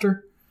year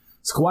after.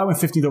 So Kawhi went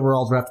 15th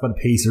overall, drafted by the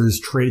Pacers,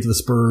 traded to the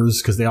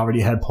Spurs because they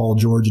already had Paul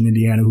George in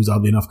Indiana, who's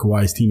oddly enough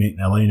Kawhi's teammate in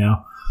LA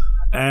now.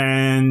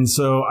 And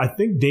so I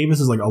think Davis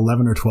is like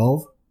 11 or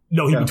 12.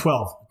 No, he'd be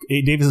 12.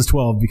 Davis is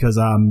 12 because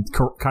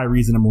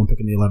Kyrie's the number 1 pick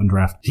in the 11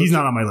 draft. He's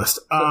not on my list.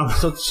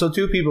 So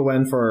 2 people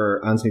went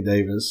for Anthony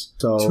Davis.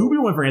 So 2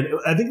 people went for Anthony.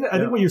 I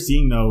think what you're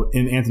seeing though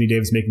in Anthony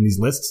Davis making these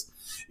lists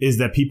is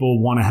that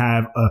people want to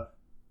have a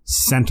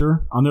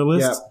center on their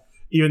list,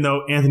 even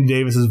though Anthony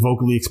Davis has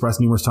vocally expressed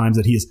numerous times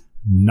that he is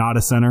not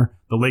a center.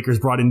 The Lakers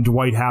brought in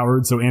Dwight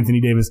Howard, so Anthony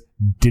Davis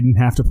didn't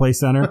have to play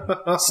center.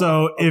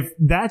 So if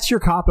that's your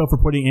cop-out for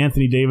putting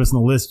Anthony Davis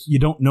on the list, you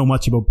don't know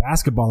much about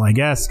basketball, I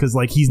guess, because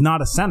like he's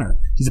not a center.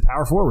 He's a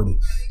power forward.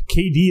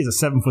 KD is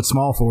a 7-foot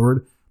small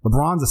forward.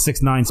 LeBron's a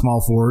 6'9"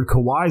 small forward.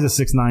 Kawhi's a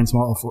 6'9"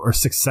 small forward, or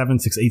 6'7",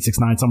 6'8",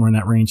 6'9", somewhere in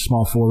that range,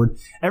 small forward.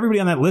 Everybody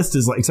on that list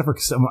is like, except for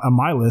on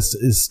my list,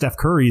 is Steph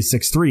Curry is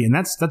 6'3", and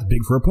that's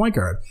big for a point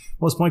guard.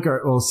 Most point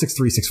guard, 6'3",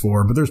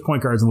 6'4", but there's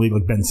point guards in the league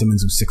like Ben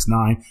Simmons who's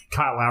 6'9".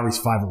 Kyle Lowry's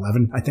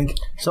 5'11", I think.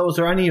 So is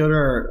there any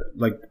other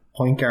like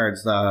point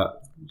guards that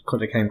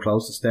could have came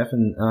close to Steph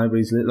and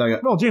anybody's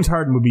like? Well, James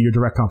Harden would be your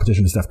direct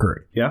competition to Steph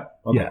Curry. Yeah.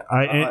 Okay.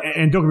 Yeah.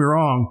 And don't get me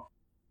wrong.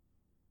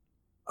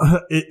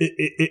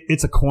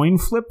 It's a coin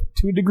flip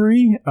to a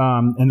degree,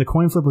 and the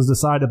coin flip was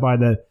decided by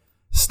that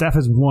Steph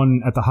has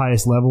won at the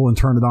highest level and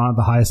turned it on at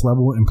the highest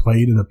level and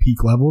played at a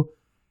peak level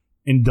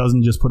and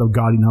doesn't just put up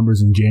gaudy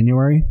numbers in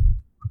January.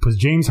 Because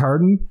James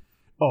Harden,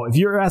 if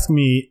you're asking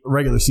me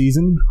regular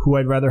season who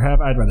I'd rather have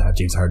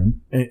James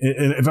Harden. And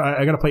if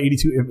I got to play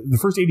 82, the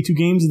first 82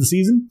 games of the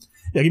season,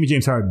 give me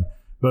James Harden.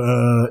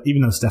 But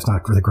even though Steph's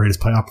not the greatest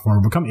playoff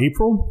performer, but come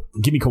April,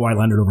 give me Kawhi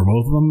Leonard over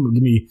both of them.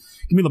 Give me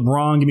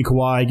LeBron, give me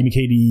Kawhi, give me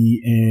KD,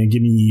 and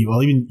give me,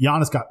 even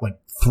Giannis got like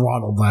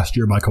throttled last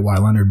year by Kawhi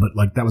Leonard, but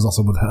like that was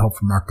also with help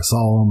from Marc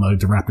Gasol and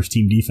the Raptors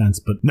team defense.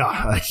 But no,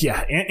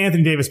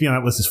 Anthony Davis being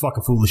on that list is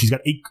fucking foolish. He's got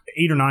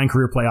eight or nine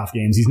career playoff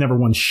games. He's never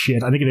won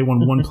shit. I think they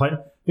won one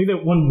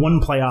one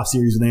playoff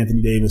series with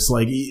Anthony Davis.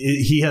 Like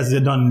he has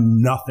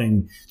done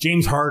nothing.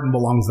 James Harden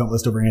belongs on that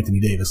list over Anthony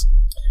Davis.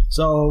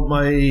 So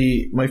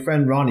my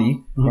friend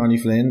Ronnie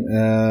Flynn,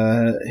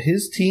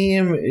 his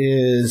team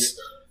is,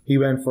 he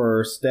went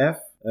for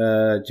Steph,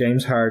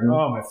 James Harden.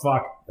 Oh my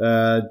fuck.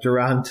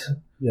 Durant,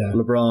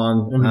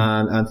 LeBron,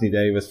 and Anthony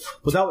Davis.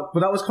 But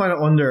that was kind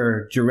of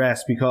under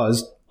duress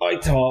because I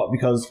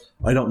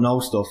don't know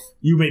stuff.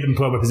 You made them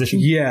play by position?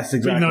 Yes,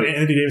 exactly. No,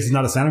 Anthony Davis is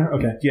not a center?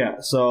 Okay. Yeah,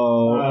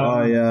 so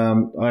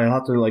I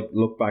had to like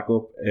look back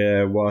up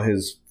what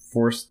his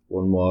first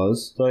one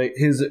was. So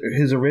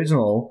his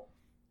original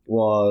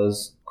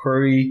was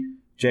Curry,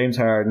 James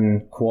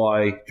Harden,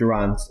 Kawhi,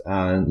 Durant,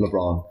 and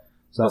LeBron.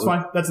 So that's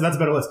fine. That's a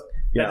better list.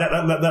 Yeah,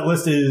 that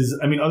list is.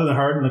 I mean, other than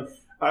Harden, like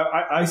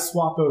I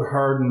swap out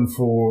Harden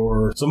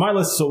for. So my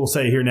list. So we'll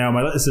say here now,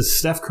 my list is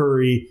Steph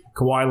Curry,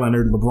 Kawhi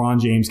Leonard,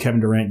 LeBron James, Kevin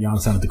Durant,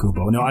 Giannis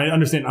Antetokounmpo. Now I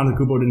understand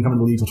Antetokounmpo didn't come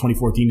into the league until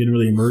 2014, didn't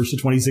really emerge to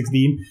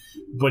 2016,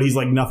 but he's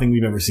like nothing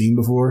we've ever seen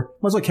before.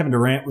 Much like Kevin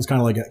Durant was kind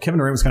of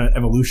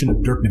evolution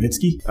of Dirk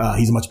Nowitzki.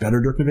 He's a much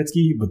better Dirk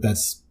Nowitzki, but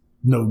that's.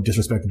 No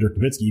disrespect to Dirk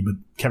Nowitzki, but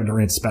Kevin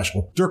Durant's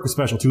special. Dirk was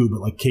special too,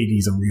 but like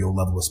KD's a real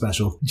level of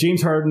special.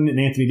 James Harden and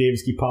Anthony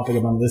Davis keep popping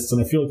up on lists,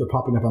 and I feel like they're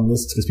popping up on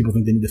lists because people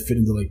think they need to fit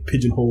into like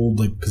pigeonholed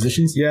like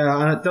positions. Yeah,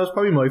 and that was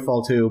probably my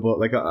fault too, but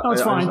like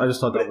it's fine. I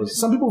just thought that was.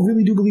 Some people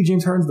really do believe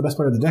James Harden's the best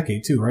player of the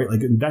decade too, right?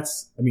 Like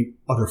that's,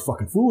 utter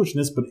fucking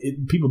foolishness, but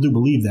people do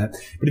believe that.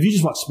 But if you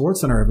just watch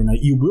SportsCenter every night,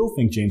 you will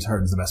think James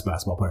Harden's the best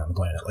basketball player on the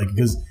planet, like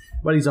because.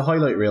 Well, he's a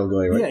highlight reel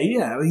guy, right?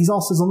 Yeah. He's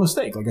all sizzle, no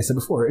steak, like I said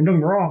before. And don't get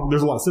me wrong,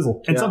 there's a lot of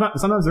sizzle. And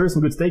sometimes there is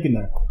some good steak in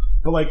there.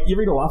 But, like, you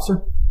ever eat a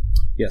lobster?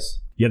 Yes.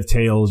 You have the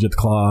tails, you have the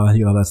claw,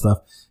 you know, that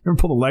stuff. You ever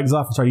pull the legs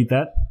off and try to eat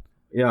that?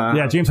 Yeah.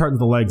 Yeah, James Harden's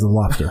the legs of the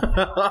lobster.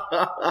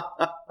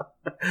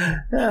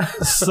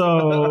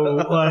 So,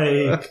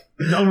 like,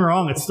 don't get me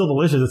wrong, it's still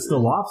delicious. It's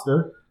still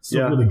lobster. It's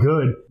still really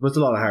good. But it's a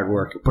lot of hard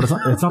work. But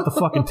it's not the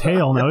fucking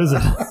tail now, is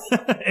it?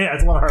 Yeah,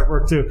 it's a lot of hard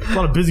work, too. A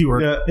lot of busy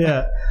work.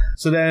 Yeah.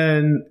 So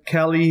then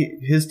Kelly,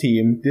 his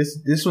team,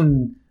 this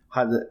one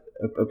had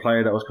a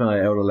player that was kind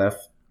of out of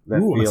left Ooh,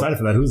 field. I'm excited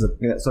for that. Who's it?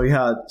 Yeah, so he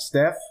had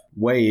Steph,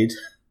 Wade,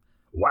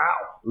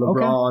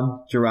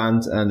 LeBron,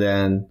 Durant, and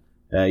then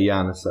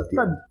Giannis at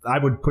the end. I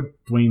would put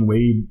Dwayne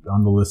Wade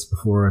on the list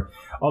before,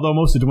 although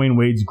most of Dwayne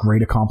Wade's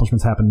great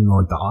accomplishments happened in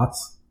like the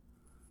aughts.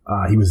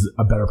 He was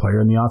a better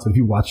player in the aughts, but if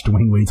you watch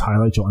Dwayne Wade's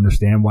highlights, you'll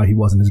understand why he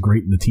wasn't as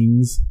great in the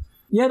teens.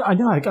 Yeah, I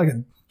know.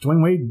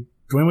 Dwayne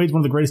Wade's one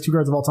of the greatest two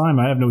guards of all time.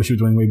 I have no issue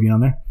with Dwayne Wade being on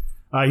there.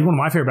 He's one of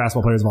my favorite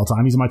basketball players of all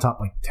time. He's in my top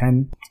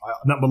 10.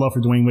 Nothing but love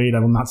for Dwayne Wade. I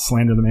will not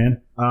slander the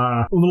man.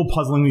 A little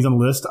puzzling he's on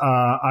the list.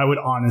 I would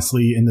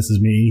honestly, and this is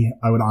me,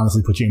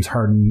 put James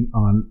Harden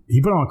on.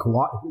 He put on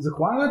Kawhi. Is it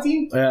Kawhi on that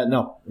team?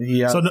 No.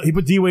 So he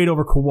put D Wade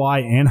over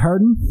Kawhi and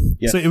Harden.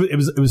 Yes. So it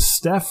was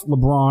Steph,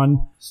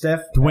 LeBron,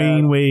 Steph,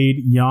 Dwayne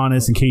Wade,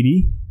 Giannis, and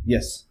KD.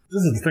 Yes.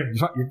 This is the thing.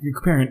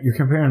 You're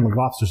comparing like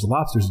lobsters to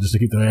lobsters just to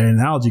keep the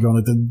analogy going.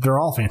 Like they're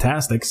all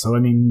fantastic. So I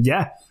mean,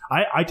 yeah,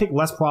 I take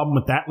less problem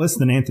with that list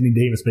than Anthony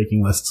Davis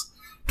making lists.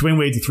 Dwayne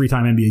Wade's a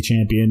 3-time NBA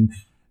champion.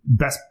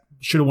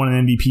 Should have won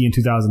an MVP in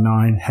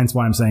 2009. Hence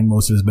why I'm saying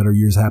most of his better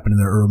years happened in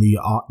the early,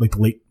 like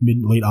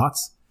the late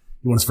aughts.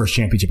 He won his first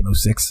championship in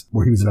 2006,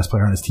 where he was the best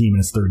player on his team in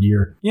his third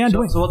year. Yeah. So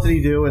what did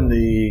he do in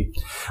the?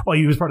 Well,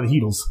 he was part of the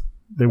Heatles.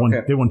 They won.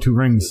 Okay. They won 2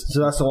 rings.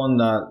 So that's the one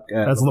that.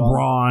 That's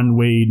LeBron,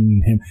 Wade,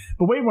 and him.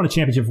 But Wade won a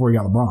championship before he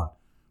got LeBron.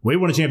 Wade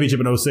won a championship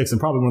in 2006 and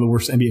probably one of the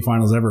worst NBA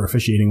finals ever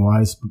officiating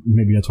wise.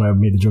 Maybe that's why I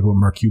made the joke about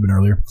Mark Cuban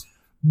earlier.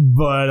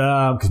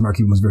 But because Mark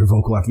Cuban was very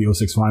vocal after the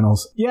 2006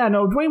 finals. Yeah,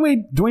 no, Dwayne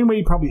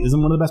Wade probably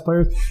isn't one of the best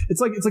players. It's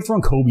like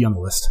throwing Kobe on the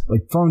list.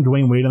 Like throwing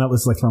Dwayne Wade on that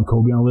list is like throwing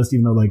Kobe on the list,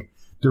 even though like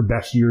their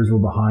best years were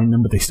behind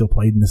them, but they still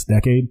played in this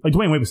decade. Like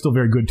Dwayne Wade was still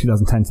very good in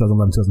 2010,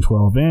 2011,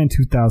 2012, and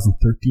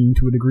 2013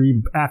 to a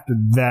degree. After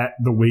that,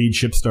 the Wade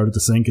ship started to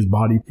sink. His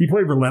body, he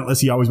played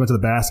relentless. He always went to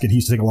the basket. He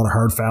used to take a lot of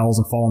hard fouls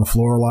and fall on the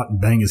floor a lot and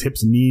bang his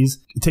hips and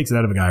knees. It takes it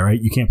out of a guy, right?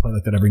 You can't play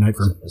like that every night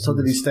for him. So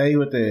did he stay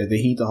with the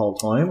Heat the whole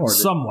time? Or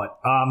somewhat.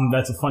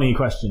 That's a funny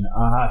question.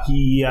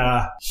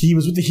 He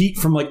was with the Heat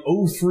from like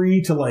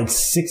 2003 to like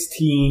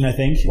 2016, I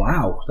think.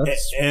 Wow.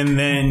 And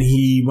then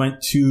he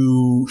went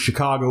to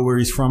Chicago, where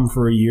he's from,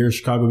 for a year.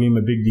 Chicago gave him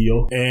a big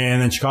deal,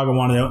 and then Chicago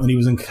wanted out, and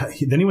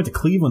then he went to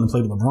Cleveland and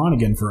played with LeBron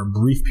again for a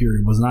brief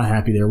period. Was not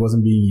happy there,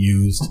 wasn't being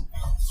used,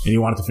 and he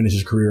wanted to finish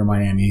his career in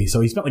Miami.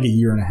 So he spent like a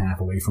year and a half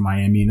away from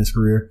Miami in his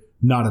career.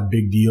 Not a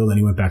big deal. Then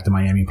he went back to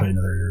Miami and played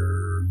another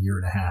year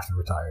and a half and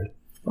retired.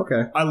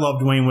 Okay. I love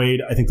Dwayne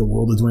Wade. I think the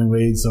world of Dwayne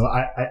Wade. So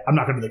I'm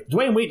not going to be like,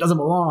 Dwayne Wade doesn't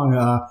belong.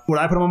 Would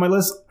I put him on my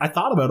list? I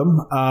thought about him.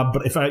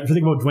 But if you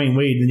think about Dwayne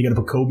Wade, then you got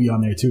to put Kobe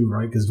on there too,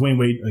 right? Because Dwayne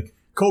Wade, like,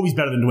 Kobe's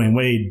better than Dwayne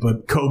Wade,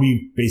 but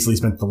Kobe basically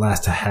spent the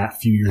last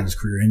few years of his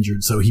career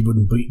injured, so he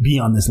wouldn't be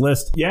on this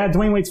list. Yeah,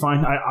 Dwayne Wade's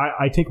fine.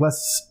 I take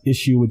less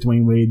issue with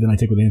Dwayne Wade than I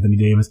take with Anthony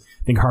Davis.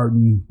 I think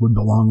Harden would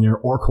belong there,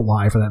 or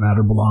Kawhi for that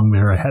matter, belong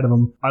there ahead of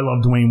him. I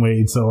love Dwayne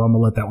Wade, so I'm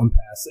gonna let that one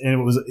pass.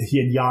 And he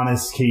had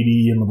Giannis,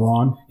 KD, and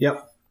LeBron.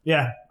 Yep.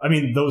 Yeah, I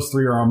mean those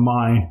 3 are on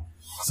mine.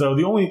 So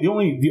the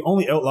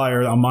only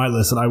outlier on my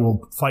list that I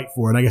will fight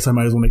for, and I guess I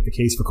might as well make the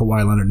case for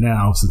Kawhi Leonard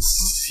now,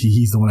 since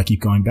he's the one I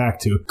keep going back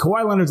to.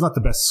 Kawhi Leonard's not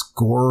the best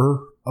scorer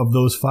of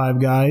those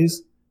 5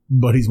 guys,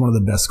 but he's one of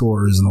the best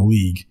scorers in the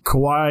league.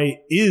 Kawhi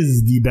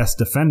is the best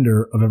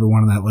defender of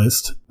everyone on that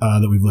list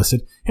that we've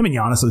listed. Him and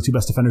Giannis are the 2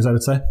 best defenders, I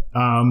would say.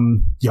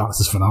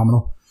 Giannis is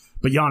phenomenal.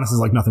 But Giannis is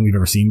like nothing we've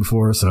ever seen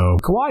before. So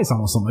Kawhi is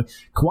almost something.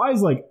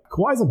 Kawhi's like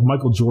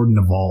Michael Jordan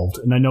evolved.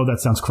 And I know that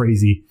sounds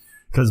crazy,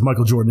 because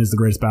Michael Jordan is the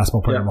greatest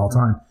basketball player of all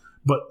time.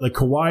 But like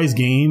Kawhi's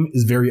game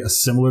is very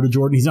similar to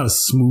Jordan. He's not as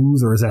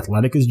smooth or as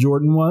athletic as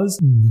Jordan was,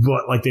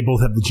 but like they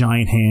both have the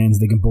giant hands.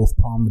 They can both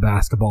palm the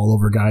basketball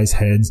over guys'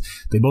 heads.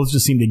 They both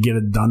just seem to get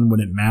it done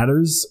when it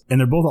matters. And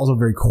they're both also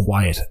very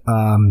quiet.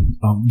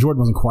 Jordan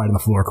wasn't quiet on the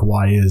floor.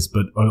 Kawhi is,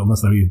 but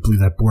unless you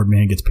believe that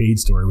Boardman gets paid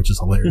story, which is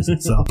hilarious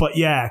itself. But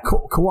yeah,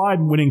 Kawhi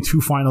winning 2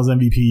 finals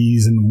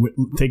MVPs and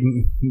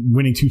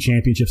winning 2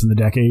 championships in the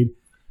decade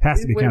has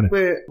to be counted.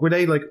 Were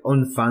they like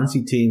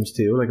unfancy teams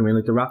too? Like, I mean,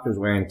 like the Raptors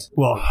weren't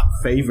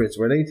favorites,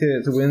 were they,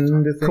 to win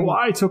the thing?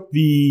 Kawhi took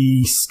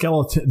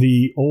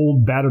the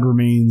old battered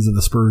remains of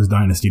the Spurs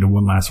dynasty to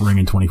one last ring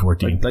in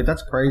 2014. Like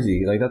that's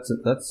crazy. Like that's.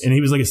 And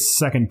he was like his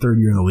third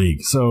year in the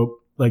league. So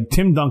like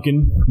Tim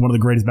Duncan, one of the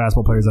greatest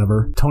basketball players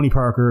ever, Tony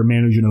Parker,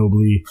 Manu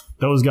Ginobili,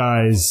 those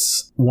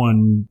guys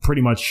won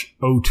pretty much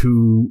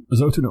 03,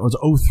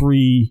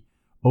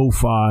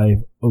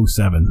 05,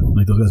 07.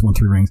 Like those guys won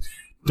 3 rings.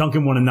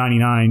 Duncan won in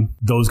 99.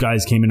 Those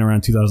guys came in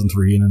around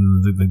 2003,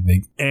 and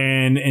then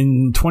and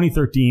in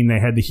 2013 they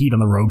had the Heat on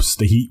the ropes.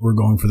 The Heat were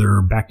going for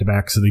their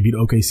back-to-back, so they beat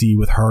OKC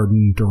with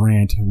Harden,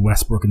 Durant,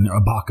 Westbrook, and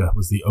Ibaka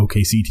was the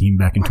OKC team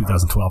back in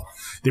 2012.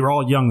 They were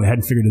all young; they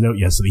hadn't figured it out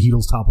yet, so the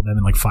Heatles toppled them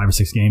in like 5 or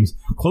 6 games.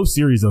 Close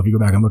series though, if you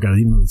go back and look at it,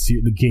 even though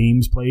the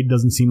games played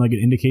doesn't seem like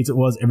it indicates it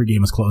was. Every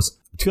game was close.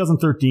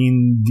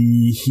 2013,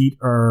 the Heat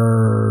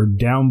are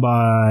down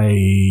by,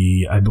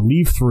 I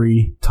believe,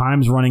 3.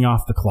 Time's running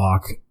off the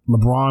clock.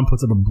 LeBron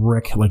puts up a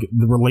brick, like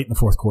we're late in the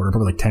fourth quarter,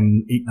 probably like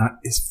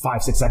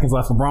 5, 6 seconds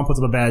left. LeBron puts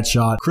up a bad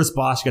shot. Chris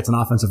Bosh gets an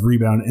offensive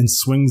rebound and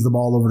swings the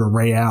ball over to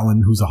Ray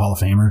Allen, who's a Hall of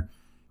Famer,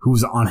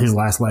 who's on his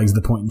last legs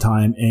at the point in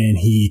time. And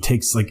he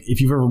takes, like,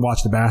 if you've ever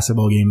watched a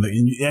basketball game,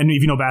 and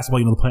if you know basketball,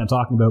 you know the play I'm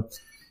talking about,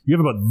 you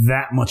have about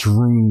that much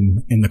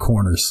room in the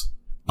corners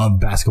of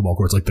basketball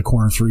courts, like the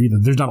corner 3.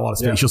 There's not a lot of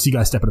space. Yeah. You'll see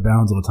guys step out of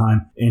bounds all the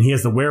time. And he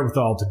has the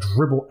wherewithal to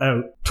dribble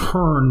out,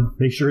 turn,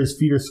 make sure his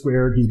feet are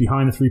squared. He's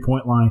behind the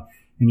 3-point line.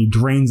 And he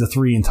drains a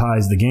 3 and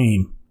ties the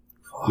game.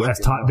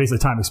 Basically,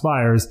 time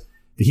expires,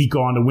 The Heat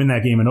go on to win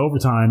that game in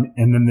overtime,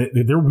 and then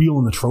they're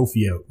wheeling the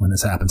trophy out when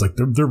this happens. Like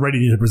they're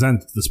ready to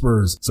present the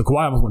Spurs. So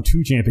Kawhi almost won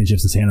 2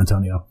 championships in San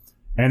Antonio.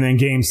 And then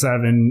Game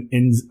 7,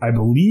 I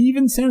believe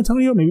in San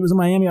Antonio, maybe it was in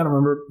Miami, I don't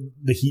remember.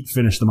 The Heat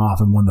finished them off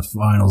and won the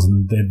finals,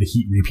 and then the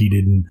Heat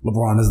repeated, and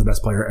LeBron is the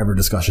best player ever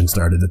discussion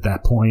started at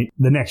that point.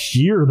 The next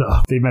year,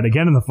 though, they met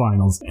again in the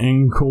finals,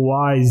 and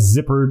Kawhi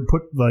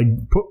put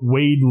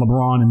Wade and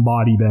LeBron in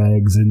body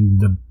bags, and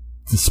the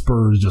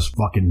Spurs just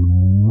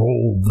fucking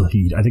rolled the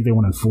Heat. I think they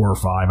won in 4 or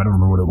 5. I don't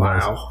remember what it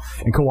was. Wow.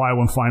 And Kawhi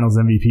won Finals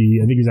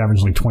MVP. I think he was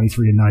averaging like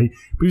 23 a night.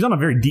 But he was on a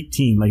very deep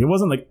team. Like, it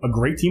wasn't like a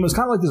great team. It was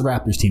kind of like this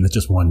Raptors team that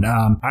just won.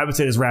 I would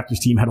say this Raptors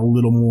team had a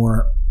little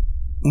more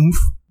oomph,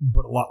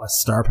 but a lot less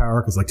star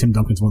power, because like Tim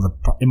Duncan's one of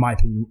the, in my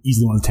opinion,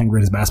 easily one of the 10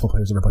 greatest basketball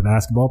players to ever play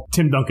basketball.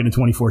 Tim Duncan in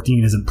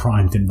 2014 isn't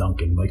prime Tim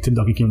Duncan. Like, Tim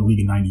Duncan came in the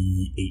league in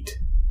 98.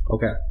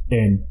 Okay.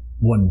 And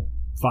won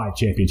 5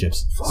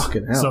 championships.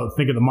 Fucking hell. So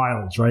think of the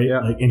mileage, right? Yeah.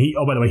 Like, and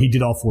by the way, he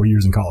did all 4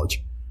 years in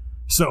college.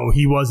 So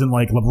he wasn't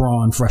like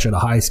LeBron fresh out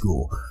of high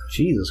school.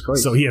 Jesus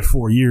Christ. So he had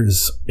 4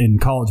 years in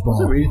college ball.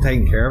 He's really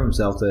taking care of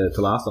himself to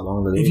last that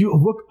long. If you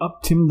look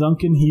up Tim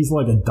Duncan, he's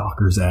like a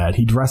Dockers ad.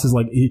 He dresses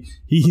like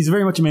he's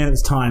very much a man of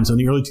his time. So in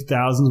the early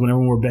 2000s, when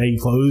everyone wore baggy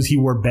clothes, he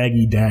wore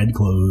baggy dad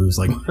clothes,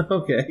 like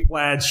okay,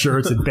 plaid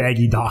shirts and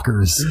baggy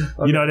Dockers.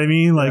 Okay. You know what I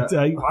mean? Like,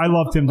 I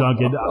love Tim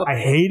Duncan. I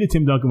hated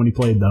Tim Duncan when he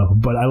played, though,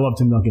 but I love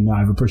Tim Duncan now.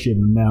 I've appreciated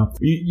him now.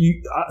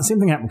 Same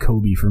thing happened with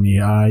Kobe for me.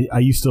 I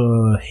used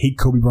to hate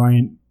Kobe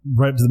Bryant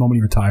right up to the moment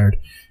he retired.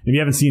 If you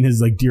haven't seen his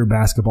like Dear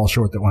Basketball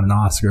short that won an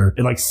Oscar,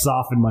 it like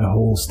softened my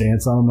whole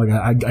stance on him.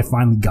 Like I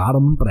finally got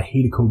him, but I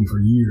hated Kobe for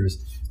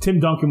years. Tim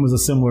Duncan was a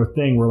similar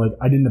thing where like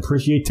I didn't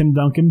appreciate Tim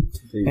Duncan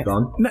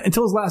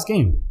until his last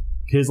game.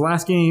 His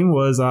last game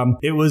was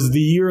it was the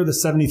year of the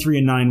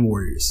 73-9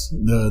 Warriors.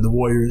 The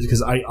Warriors,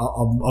 because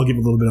I'll give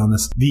a little bit on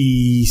this.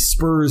 The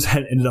Spurs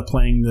had ended up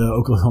playing the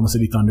Oklahoma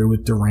City Thunder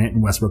with Durant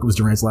and Westbrook. It was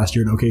Durant's last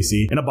year at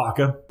OKC and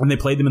Ibaka, and they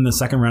played them in the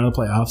second round of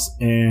the playoffs.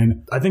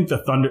 And I think the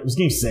Thunder, it was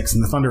game 6,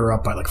 and the Thunder were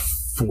up by like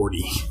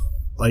 40.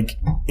 Like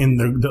in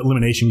the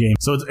elimination game.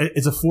 So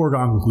it's a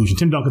foregone conclusion.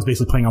 Tim Duncan's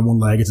basically playing on one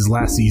leg. It's his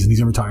last season. He's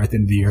going to retire at the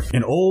end of the year.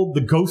 And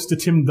the ghost of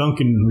Tim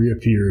Duncan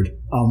reappeared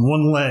on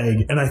one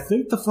leg. And I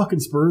think the fucking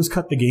Spurs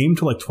cut the game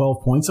to like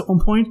 12 points at one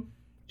point.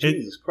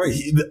 Jesus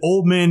Christ. The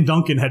old man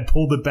Duncan had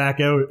pulled it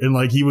back out, and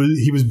like he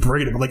was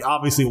braided, but like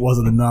obviously it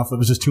wasn't enough. It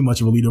was just too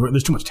much of a lead over.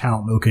 There's too much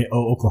talent in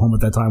Oklahoma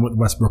at that time with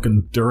Westbrook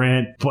and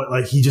Durant, but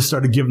like he just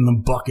started giving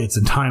them buckets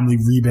and timely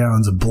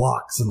rebounds and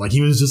blocks, and like he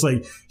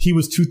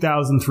was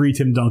 2003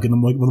 Tim Duncan,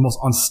 like one of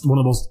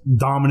the most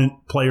dominant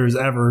players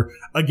ever,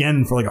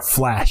 again for like a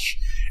flash.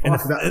 And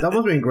that must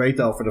have been great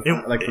though for the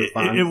fans.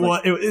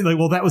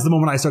 That was the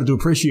moment I started to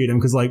appreciate him,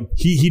 because like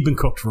he'd been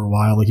cooked for a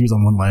while. Like he was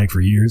on one leg for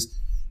years.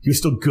 He was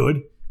still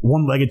good.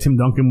 One-legged Tim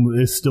Duncan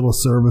is still a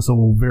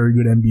serviceable, very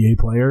good NBA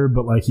player,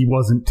 but like he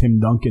wasn't Tim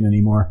Duncan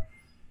anymore.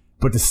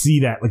 But to see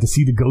that, like to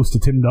see the ghost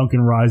of Tim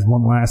Duncan rise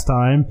one last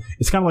time,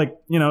 it's kind of like,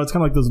 it's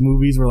kind of like those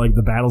movies where like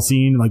the battle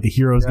scene, like the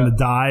hero's going to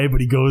die,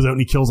 but he goes out and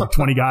he kills like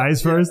 20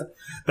 guys first.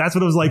 That's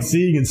what it was like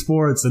seeing in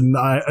sports. And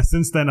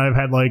since then I've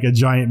had like a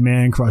giant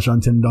man crush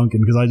on Tim Duncan,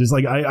 because I just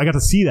like, I got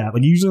to see that.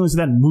 Like you usually only see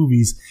that in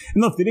movies.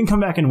 And look, they didn't come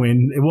back and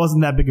win. It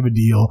wasn't that big of a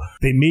deal.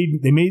 They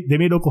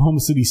made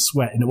Oklahoma City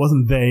sweat, and it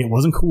wasn't it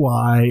wasn't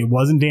Kawhi, it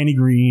wasn't Danny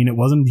Green, it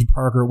wasn't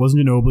Parker, it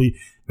wasn't Ginobili.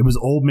 It was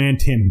old man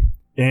Tim.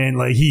 And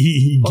like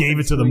he gave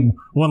it to them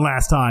one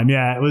last time.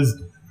 Yeah, it was,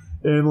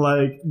 and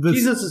like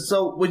Jesus.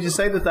 So would you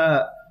say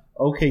that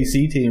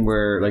OKC team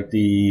were like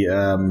the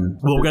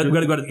we got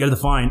to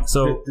define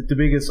the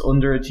biggest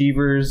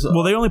underachievers?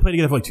 Well, they only played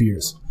together for like 2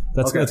 years.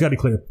 That's got to be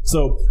clear.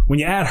 So when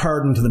you add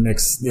Harden to the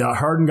mix,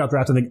 Harden got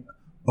drafted, I think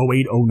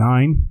 08,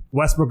 09.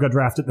 Westbrook got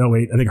drafted in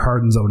 08. I think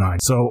Harden's 09.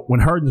 So when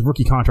Harden's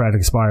rookie contract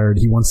expired,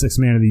 he won 6th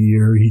Man of the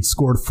Year. He'd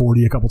scored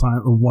 40 a couple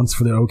times, or once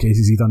for the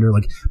OKC Thunder.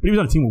 Like, but he was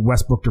on a team with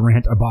Westbrook,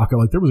 Durant, Ibaka.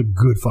 Like, there was a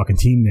good fucking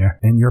team there.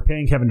 And you're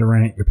paying Kevin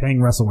Durant, you're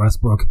paying Russell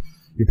Westbrook,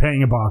 you're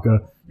paying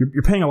Ibaka,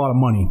 you're paying a lot of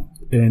money.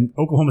 And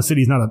Oklahoma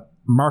City's not a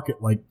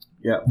market like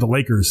the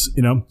Lakers,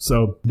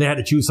 So they had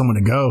to choose someone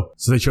to go.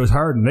 So they chose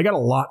Harden. They got a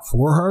lot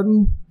for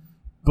Harden.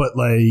 But,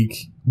 like,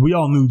 we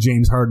all knew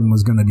James Harden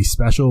was going to be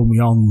special, and we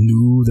all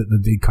knew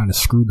that they kind of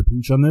screwed the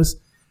pooch on this.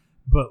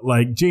 But,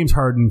 like, James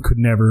Harden could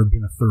never have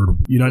been a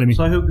third. You know what I mean?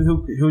 So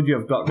who would you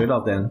have got rid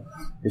of then,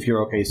 if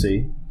you're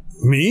OKC?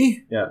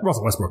 Me? Yeah.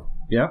 Russell Westbrook.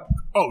 Yeah?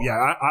 Oh,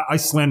 yeah. I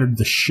slandered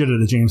the shit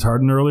out of James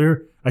Harden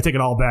earlier. I take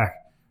it all back.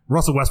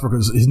 Russell Westbrook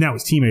is now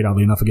his teammate,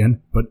 oddly enough,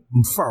 again. But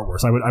far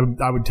worse.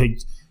 I would take...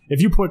 If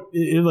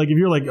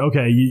you're like,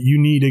 okay,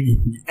 you need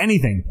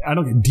anything. I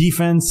don't get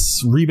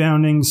defense,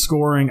 rebounding,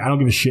 scoring. I don't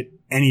give a shit,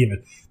 any of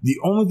it. The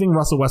only thing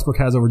Russell Westbrook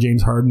has over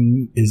James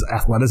Harden is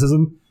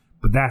athleticism,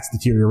 but that's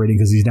deteriorating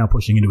because he's now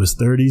pushing into his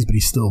 30s, but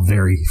he's still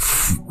very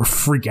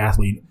freak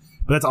athlete.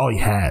 But that's all he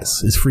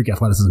has is freak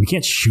athleticism. He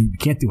can't shoot. He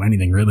can't do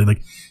anything really.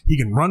 Like, he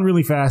can run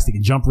really fast. He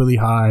can jump really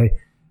high.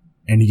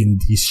 and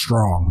he's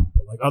strong.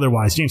 But like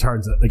otherwise, James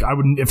Harden's like I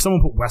wouldn't if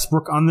someone put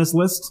Westbrook on this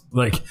list,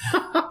 like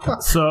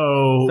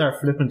so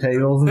start flipping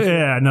tables.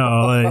 Yeah,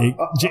 no,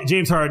 like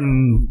James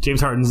Harden's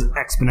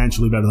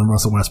exponentially better than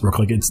Russell Westbrook.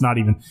 Like it's not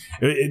even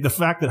the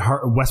fact that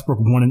Westbrook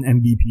won an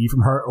MVP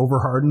from over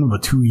Harden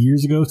about 3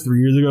 years ago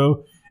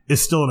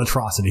is still an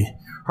atrocity.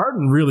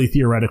 Harden really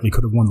theoretically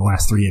could have won the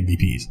last 3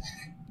 MVPs.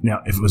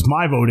 Now, if it was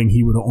my voting,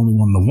 he would have only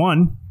won the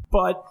one,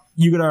 but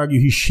you could argue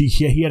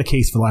he had a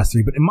case for the last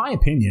 3. But in my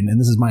opinion, and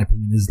this is my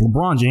opinion, is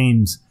LeBron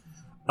James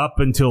up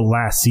until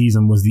last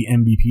season was the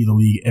MVP of the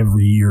league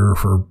every year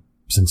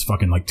since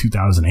fucking like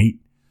 2008.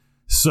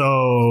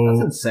 So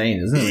that's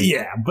insane, isn't it?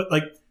 Yeah, but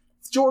like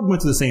Jordan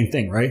went to the same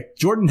thing, right?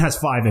 Jordan has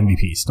 5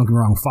 MVPs. Don't get me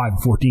wrong, 5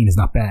 and 14 is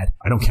not bad.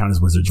 I don't count his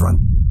Wizards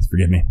run.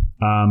 Forgive me.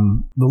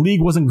 The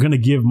league wasn't going to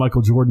give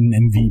Michael Jordan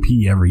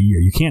MVP every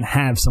year. You can't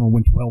have someone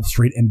win 12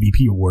 straight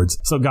MVP awards.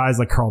 So guys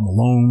like Karl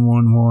Malone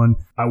won one.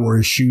 I wore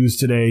his shoes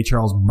today.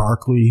 Charles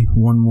Barkley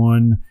won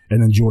one.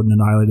 And then Jordan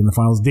annihilated in the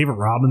finals. David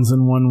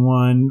Robinson won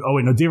one. Oh,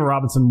 wait, no. David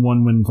Robinson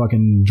won when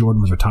fucking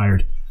Jordan was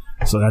retired.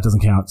 So that doesn't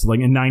count. So like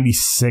in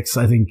 96,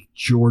 I think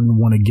Jordan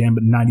won again,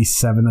 but in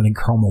 97, I think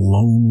Karl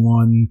Malone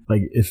won.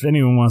 Like if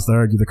anyone wants to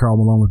argue that Karl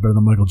Malone was better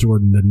than Michael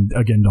Jordan, then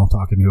again, don't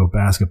talk to me about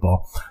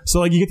basketball.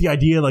 So like you get the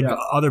idea, like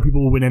other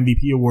people will win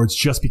MVP awards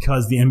just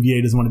because the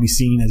NBA doesn't want to be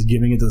seen as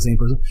giving it to the same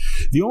person.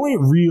 The only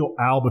real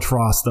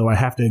albatross, though, I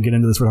have to get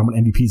into this, we're talking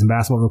about MVPs in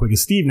basketball real quick,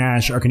 is Steve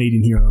Nash, our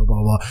Canadian hero,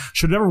 blah, blah, blah.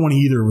 Should have never won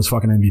either of his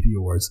fucking MVP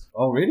awards.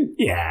 Oh, really?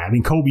 Yeah, I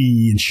mean,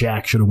 Kobe and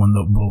Shaq should have won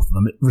both of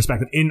them.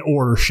 Respected in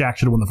order, Shaq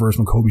should have won the first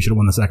one, Kobe should have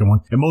won the second one.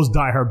 And most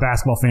diehard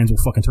basketball fans will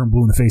fucking turn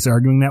blue in the face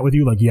arguing that with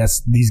you. Like,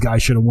 yes, these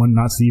guys should have won,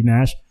 not Steve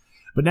Nash.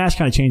 But Nash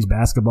kind of changed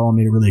basketball and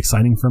made it really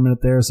exciting for a minute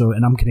there. So,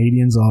 and I'm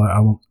Canadian, so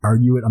I won't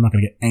argue it. I'm not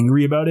going to get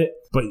angry about it.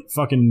 But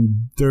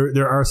fucking,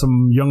 there are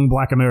some young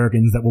black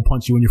Americans that will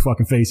punch you in your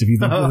fucking face if you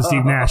think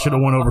Steve Nash should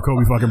have won over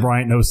Kobe fucking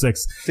Bryant in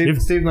 06.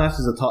 Steve Nash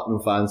is a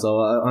Tottenham fan, so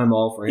I'm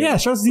all for him. Yeah,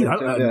 shout out to Steve.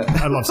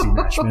 I love Steve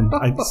Nash, man.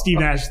 Steve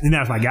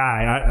Nash my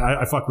guy.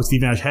 I fuck with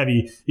Steve Nash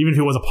heavy. Even if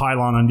he was a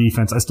pylon on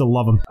defense, I still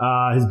love him.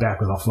 His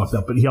back was all fucked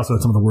up, but he also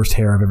had some of the worst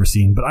hair I've ever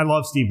seen. But I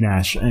love Steve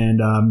Nash, and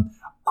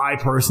I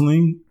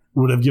personally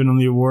would have given him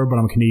the award, but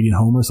I'm a Canadian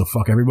homer, so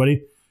fuck everybody.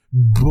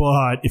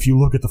 But if you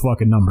look at the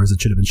fucking numbers,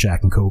 it should have been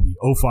Shaq and Kobe.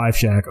 05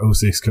 Shaq,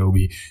 06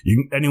 Kobe.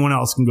 Anyone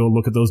else can go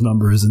look at those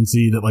numbers and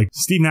see that, like,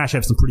 Steve Nash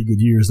had some pretty good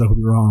years, don't get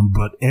me wrong,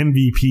 but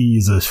MVP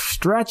is a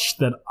stretch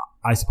that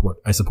I support.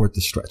 I support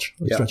this stretch.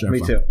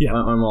 Me too. Yeah.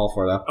 I'm all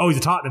for that. Oh, he's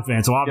a Tottenham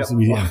fan, so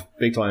obviously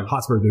big time.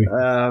 Hotspur, baby.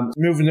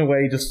 Moving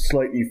away just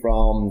slightly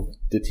from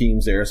the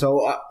teams there.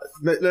 So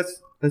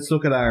let's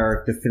look at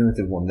our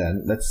definitive one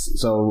then.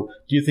 So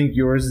do you think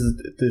yours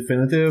is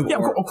definitive? Yeah,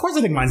 of course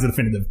I think mine's the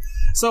definitive.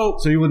 So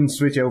you wouldn't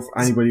switch out for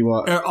anybody?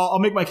 What? I'll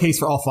make my case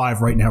for all 5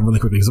 right now really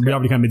quickly because we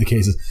already kind of made the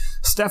cases.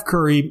 Steph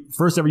Curry,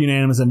 first ever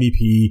unanimous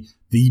MVP,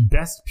 the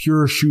best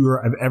pure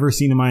shooter I've ever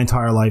seen in my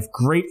entire life.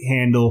 Great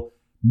handle.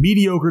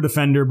 Mediocre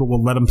defender, but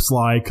we'll let him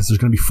slide because there's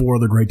going to be 4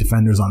 other great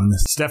defenders on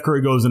this. Steph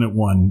Curry goes in at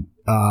 1.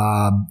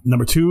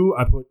 Number 2,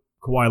 I put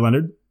Kawhi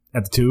Leonard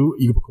at the 2.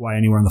 You can put Kawhi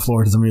anywhere on the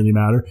floor. It doesn't really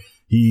matter.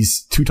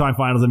 He's 2-time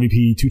Finals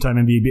MVP, 2-time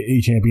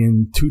NBA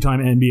champion,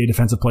 2-time NBA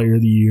Defensive Player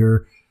of the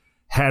Year.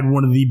 Had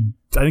one of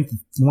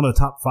the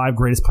top 5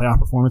 greatest playoff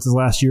performances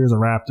last year as a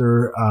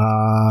Raptor.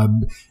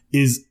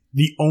 Is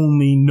the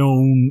only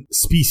known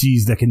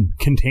species that can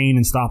contain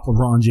and stop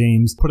LeBron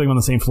James. Putting them on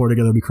the same floor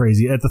together would be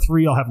crazy. At the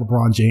 3, I'll have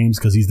LeBron James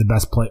because he's the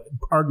best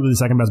arguably the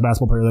second best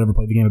basketball player that ever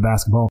played the game of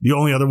basketball. The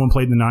only other one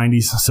played in the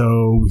 90s,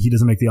 so he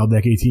doesn't make the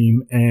all-decade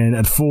team. And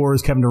at 4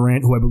 is Kevin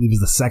Durant, who I believe is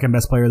the second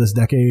best player this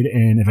decade.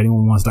 And if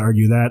anyone wants to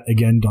argue that,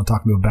 again, don't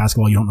talk to me about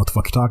basketball. You don't know what the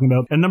fuck you're talking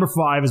about. And number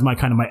 5 is my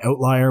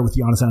outlier with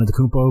Giannis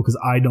Antetokounmpo because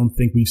I don't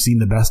think we've seen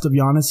the best of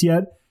Giannis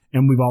yet.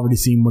 And we've already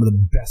seen one of the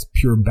best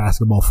pure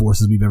basketball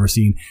forces we've ever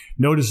seen.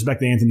 No disrespect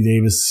to Anthony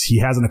Davis. He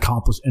hasn't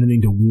accomplished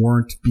anything to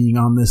warrant being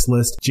on this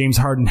list. James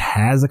Harden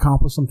has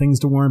accomplished some things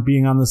to warrant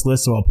being on this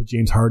list, so I'll put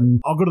James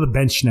Harden. I'll go to the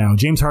bench now.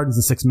 James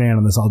Harden's the 6th man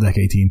on this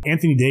all-decade team.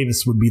 Anthony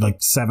Davis would be like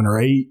 7 or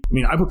 8. I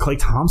mean, I put Klay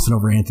Thompson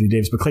over Anthony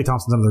Davis, but Klay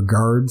Thompson's another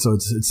guard, so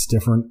it's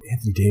different.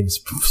 Anthony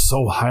Davis,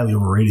 so highly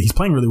overrated. He's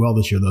playing really well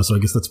this year, though, so I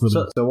guess that's really...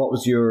 So what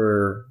was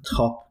your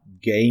top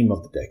game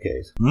of the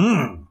decade?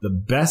 The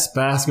best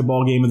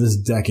basketball game of this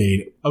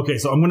decade. Okay,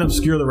 so I'm going to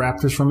obscure the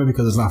Raptors from it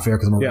because it's not fair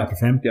because I'm a Raptor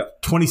fan. Yeah.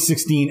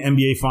 2016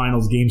 NBA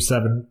Finals, Game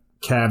 7.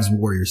 Cavs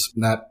Warriors.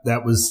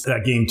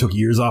 That game took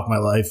years off my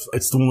life.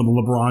 It's the one with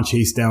the LeBron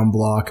chase down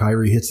block.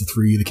 Kyrie hits the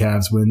 3. The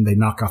Cavs win. They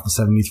knock off the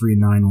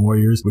 73-9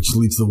 Warriors, which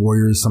leads to the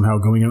Warriors somehow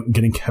going out and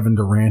getting Kevin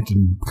Durant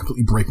and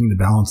completely breaking the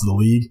balance of the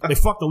league. They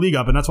fucked the league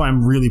up, and that's why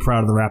I'm really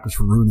proud of the Raptors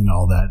for ruining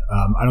all that.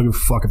 I don't give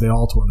a fuck if they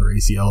all tore their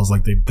ACLs.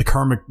 Like the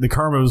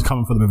karma was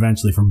coming for them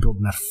eventually from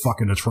building that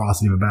fucking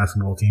atrocity of a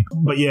basketball team.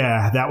 But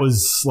yeah, that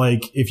was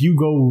like if you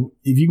go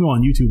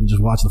on YouTube and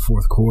just watch the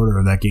 4th quarter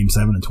of that Game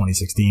 7 in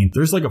 2016,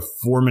 there's like a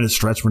 4-minute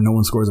stretch where no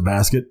one scores a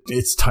basket.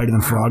 It's tighter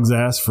than Frog's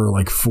ass for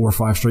like 4 or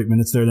 5 straight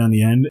minutes there down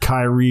the end.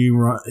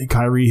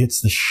 Kyrie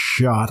hits the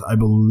shot, I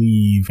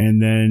believe,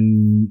 and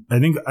then I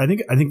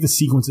think the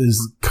sequence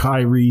is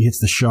Kyrie hits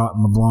the shot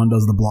and LeBron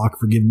does the block.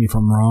 Forgive me if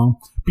I'm wrong.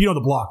 But you know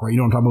the block, right? You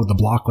know what I'm talking about, the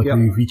block? Like,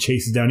 where he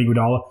chases down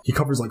Iguodala. He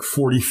covers like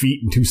 40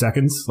 feet in 2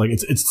 seconds. Like,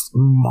 it's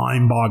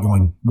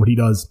mind-boggling what he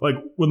does. Like,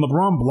 when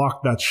LeBron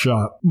blocked that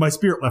shot, my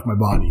spirit left my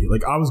body.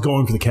 Like, I was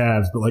going for the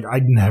Cavs, but like,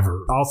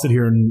 I'll sit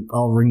here and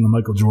I'll ring the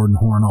Michael Jordan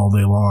horn all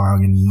day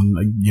long, and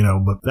you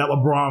know, but that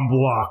LeBron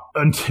block,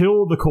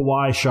 until the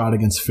Kawhi shot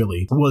against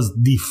Philly, was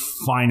the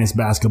finest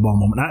basketball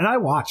moment. And I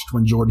watched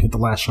when Jordan hit the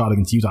last shot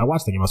against Utah. I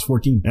watched the game. I was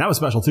 14. And that was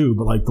special too,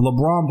 but like, the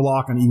LeBron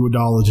block on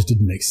Iguodala just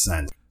didn't make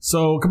sense.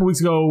 So a couple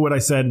weeks ago, what I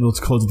said, let's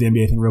close with the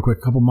NBA thing real quick.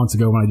 A couple months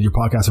ago when I did your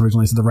podcast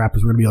originally, I said the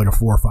Raptors were going to be like a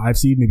 4 or 5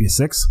 seed, maybe a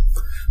 6.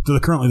 So they're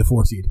currently the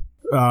 4 seed.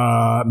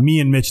 Me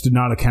and Mitch did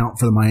not account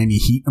for the Miami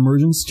Heat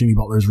emergence. Jimmy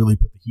Butler's really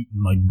put the Heat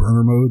in like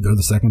burner mode. They're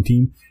the 2nd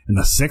team. And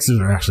the Sixers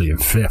are actually in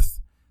 5th.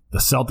 The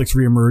Celtics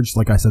reemerged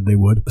like I said they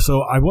would.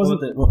 So I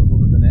wasn't... What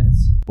were the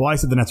Nets? Well, I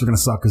said the Nets were going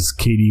to suck because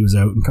KD was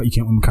out. And you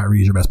can't win when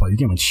Kyrie is your best player. You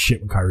can't win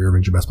shit when Kyrie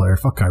Irving's your best player.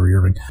 Fuck Kyrie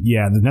Irving.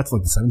 Yeah, the Nets are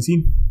like the 7th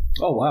seed.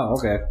 Oh, wow.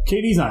 Okay.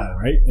 KD's not out,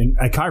 right? And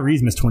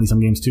Kyrie's missed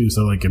 20-some games too.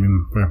 So, like, I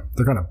mean,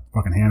 they're kind of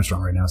fucking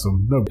hamstrung right now. So,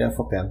 no. Yeah,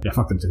 fuck them. Yeah,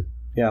 fuck them too.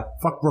 Yeah.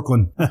 Fuck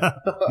Brooklyn.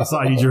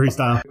 Masai Ujiri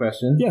style.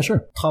 Question. Yeah,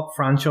 sure. Top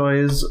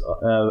franchise,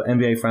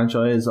 NBA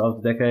franchise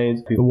of the decade?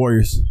 The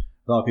Warriors.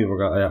 A lot of people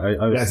got...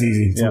 That's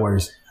easy. It's the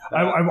Warriors.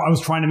 I was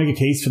trying to make a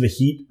case for the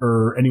Heat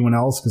or anyone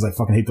else because I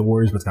fucking hate the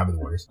Warriors, but it's got to be the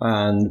Warriors.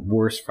 And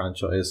worst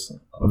franchise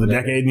of the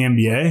decade in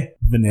the NBA?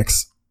 The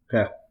Knicks.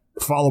 Okay.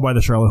 Followed by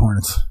the Charlotte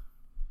Hornets.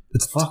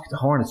 Fuck the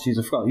Hornets.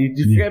 Jesus,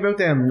 you forget about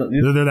them.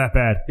 They're that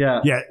bad.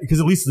 Yeah. Yeah, because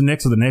at least the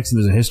Knicks are the Knicks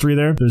and there's a history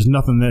there. There's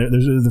nothing there.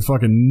 There's the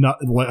fucking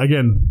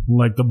again,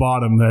 like the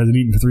bottom that hasn't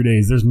eaten for 3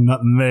 days. There's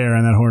nothing there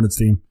in that Hornets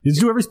team. You just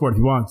do every sport if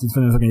you want. It's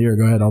been a fucking year.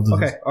 Go ahead. I'll do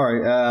Okay. this. All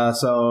right.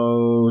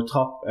 So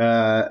top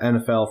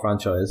NFL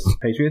franchise.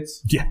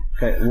 Patriots? Yeah.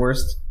 Okay.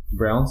 Worst?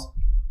 Browns?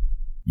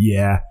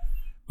 Yeah.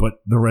 But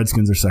the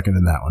Redskins are second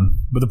in that one.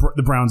 But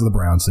the Browns are the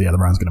Browns, so yeah, the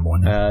Browns are going to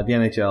win. The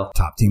NHL.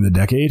 Top team of the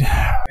decade.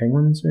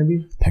 Penguins,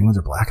 maybe? Penguins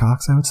or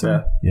Blackhawks, I would say.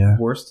 Yeah.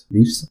 Worst?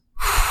 Leafs?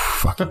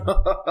 Fuck you.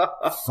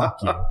 Fuck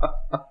you.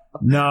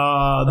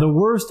 No, the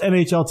worst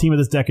NHL team of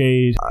this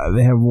decade,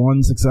 they have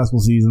one successful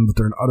season, but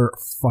they're an utter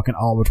fucking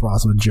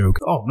albatross of a joke.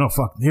 Oh, no,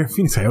 fuck. They're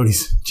Phoenix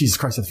Coyotes. Jesus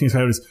Christ, the Phoenix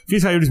Coyotes.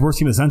 Phoenix Coyotes, worst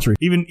team of the century.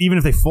 Even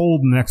if they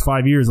fold in the next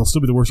 5 years, they'll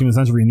still be the worst team of the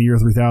century in the year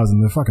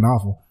 3000. They're fucking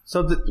awful.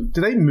 So, did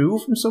they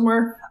move from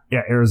somewhere?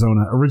 Yeah,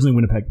 Arizona. Originally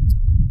Winnipeg.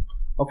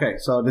 Okay,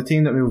 so the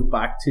team that moved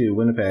back to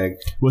Winnipeg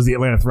was the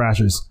Atlanta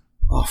Thrashers.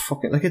 Oh,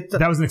 fuck it.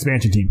 That was an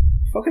expansion team.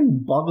 Fucking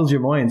boggles your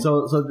mind.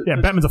 So yeah,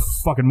 Bettman's a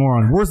fucking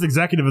moron. Worst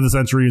executive of the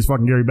century is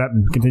fucking Gary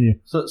Bettman. Continue.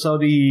 So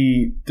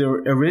the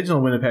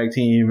original Winnipeg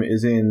team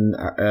is in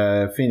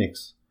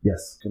Phoenix.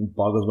 Yes. It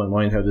boggles my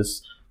mind how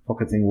this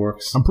fucking thing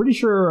works. I'm pretty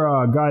sure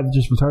a guy that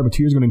just retired about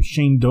 2 years ago named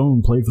Shane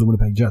Doan played for the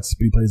Winnipeg Jets,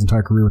 but he played his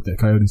entire career with the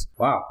Coyotes.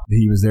 Wow.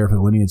 He was there for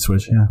the lineage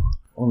switch, yeah.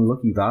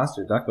 Unlucky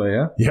bastard, that guy,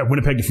 yeah? Yeah,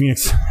 Winnipeg to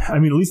Phoenix. I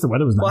mean, at least the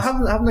weather was nice.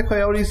 Well, haven't the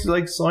Coyotes,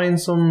 like, signed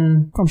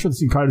some... I'm sure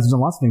the Coyotes have done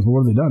lots of things, but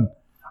what have they done?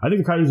 I think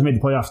the Coyotes have made the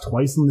playoffs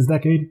twice in this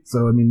decade,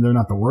 so, I mean, they're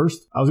not the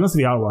worst. I was going to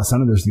say the Ottawa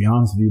Senators, to be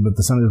honest with you, but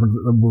the Senators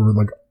were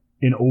like,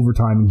 in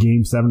overtime in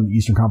Game 7 of the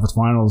Eastern Conference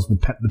Finals with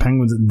the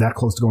Penguins that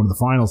close to going to the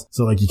finals.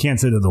 So, like, you can't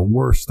say they're the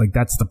worst. Like,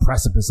 that's the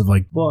precipice of,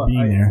 like,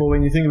 being there. But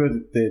when you think about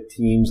the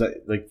teams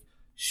that, like,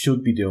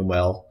 should be doing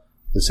well,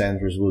 the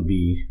Senators will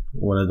be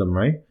one of them,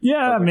 right?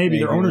 Yeah, like maybe.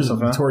 Their owners are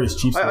notorious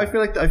Chiefs. I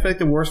feel like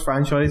the worst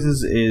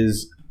franchises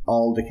is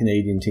all the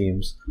Canadian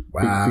teams.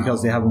 Wow.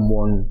 Because they haven't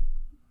won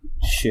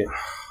shit.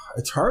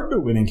 It's hard to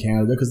win in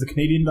Canada because the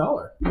Canadian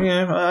dollar.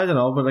 Yeah, I don't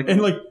know, but like,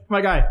 and like my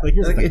guy, like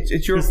here's like the thing.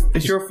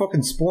 It's your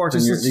fucking sport,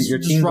 and your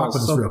team. Rock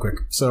with this real quick.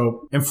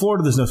 So in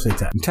Florida, there's no state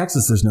tax. In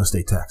Texas, there's no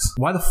state tax.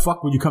 Why the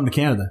fuck would you come to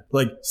Canada?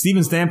 Like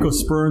Steven Stamkos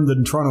spurned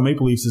the Toronto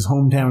Maple Leafs, his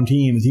hometown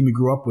team, the team he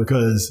grew up with,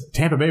 because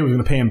Tampa Bay was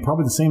going to pay him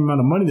probably the same amount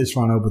of money as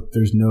Toronto, but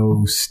there's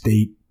no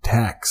state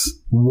tax.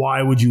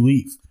 Why would you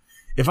leave?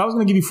 If I was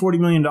going to give you $40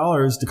 million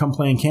to come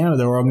play in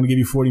Canada, or I'm going to give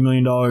you $40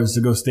 million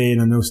to go stay in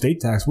a no state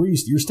tax,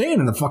 you're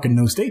staying in a fucking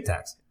no state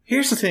tax.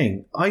 Here's the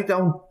thing. I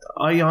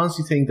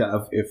honestly think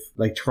that if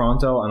like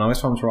Toronto, and I was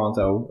from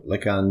Toronto,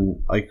 like,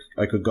 and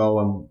I could go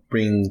and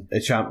bring a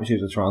championship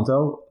to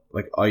Toronto,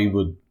 like, I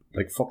would,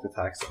 like, fuck the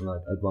tax and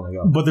I'd want to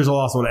go. But there's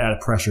also an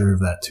added pressure of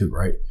that too,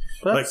 right?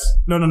 But like,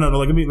 no.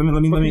 Like, let me.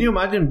 Can you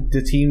imagine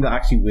the team that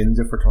actually wins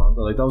it for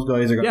Toronto? Like, those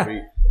guys are going to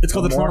be. It's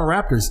called the Toronto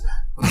Raptors.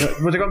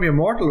 But they're going to be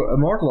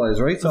immortalized,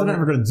 right? So they're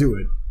never going to do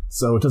it.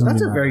 So it doesn't.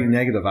 That's really a very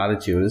negative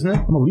attitude, isn't it?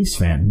 I'm a Leafs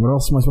fan. What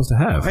else am I supposed to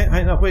have?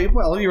 I know.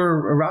 Well,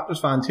 you're a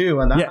Raptors fan too,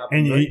 and that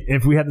happened, and right?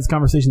 if we had this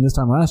conversation this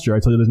time last year, I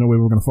told you there's no way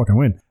we were going to fucking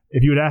win.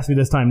 if you had asked me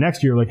this time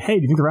next year, like, hey,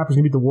 do you think the Raptors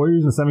can beat the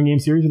Warriors in a 7-game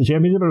series for the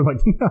championship? I was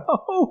like,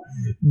 no.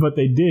 But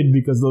they did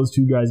because those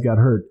two guys got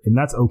hurt. And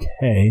that's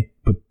okay,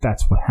 but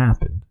that's what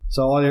happened.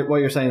 So what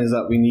you're saying is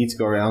that we need to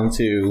go around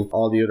to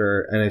all the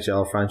other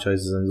NHL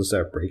franchises and just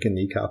start breaking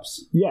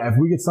kneecaps. Yeah, if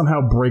we could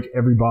somehow break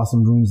every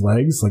Boston Bruins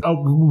legs, like,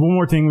 one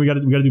more thing, we got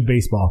to do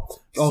baseball.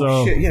 Oh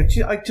so, shit! Yeah,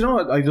 do you know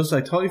what? I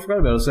totally forgot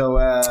about it. So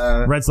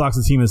Red Sox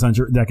is the team of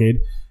the decade,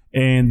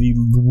 and the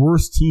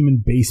worst team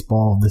in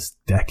baseball this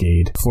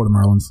decade, Florida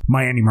Marlins,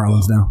 Miami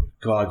Marlins now.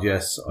 God,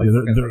 yes,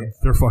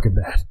 they're fucking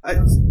bad.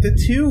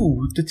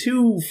 The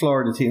two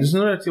Florida teams.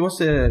 What's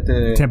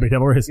the Tampa Bay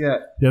Devil Rays? Yeah,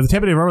 the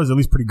Tampa Bay Devil Rays are at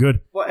least pretty good.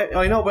 Well,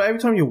 I know, but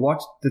every time you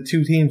watch the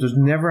two teams, there's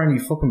never any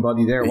fucking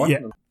body there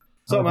watching them.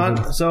 So, man,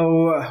 it's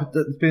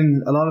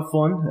been a lot of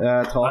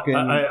fun talking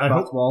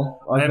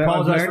basketball.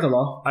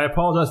 I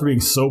apologize for being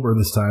sober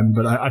this time,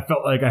 but I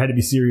felt like I had to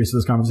be serious for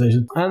this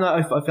conversation. And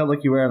I felt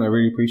like you were, and I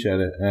really appreciate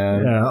it.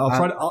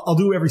 I'll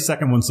do every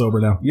second one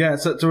sober now. Yeah,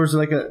 so there was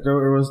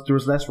there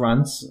was less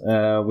rants,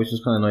 which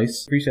was kind of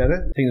nice. Appreciate it.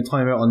 Taking the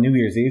time out on New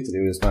Year's Eve to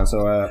do this, man.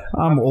 So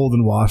I'm old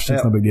and washed.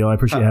 It's no big deal. I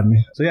appreciate having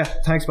me. So yeah,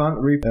 thanks, man.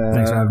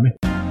 Thanks for having me.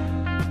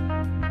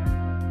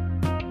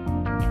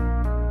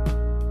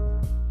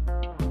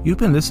 You've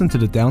been listening to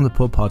the Down the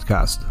Pub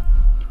podcast.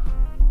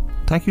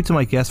 Thank you to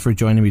my guests for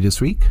joining me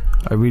this week.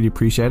 I really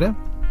appreciate it.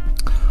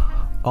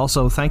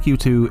 Also, thank you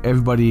to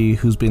everybody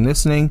who's been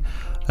listening.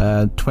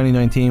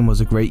 2019 was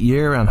a great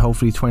year, and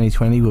hopefully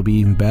 2020 will be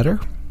even better.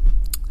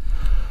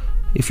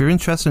 If you're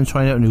interested in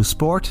trying out a new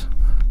sport,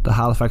 the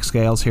Halifax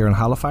Scales here in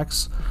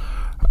Halifax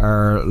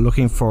are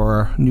looking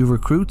for new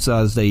recruits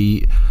as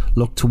they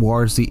look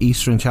towards the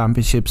Eastern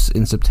Championships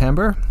in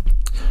September.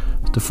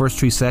 The first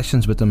 3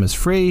 sessions with them is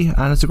free,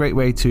 and it's a great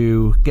way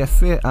to get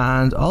fit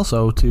and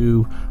also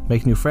to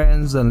make new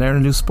friends and learn a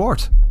new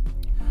sport.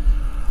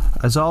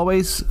 As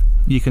always,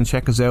 you can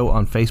check us out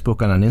on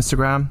Facebook and on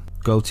Instagram.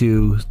 Go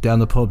to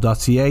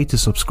downthepub.ca to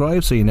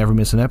subscribe so you never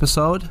miss an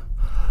episode.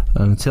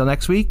 And until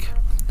next week,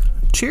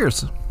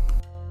 cheers.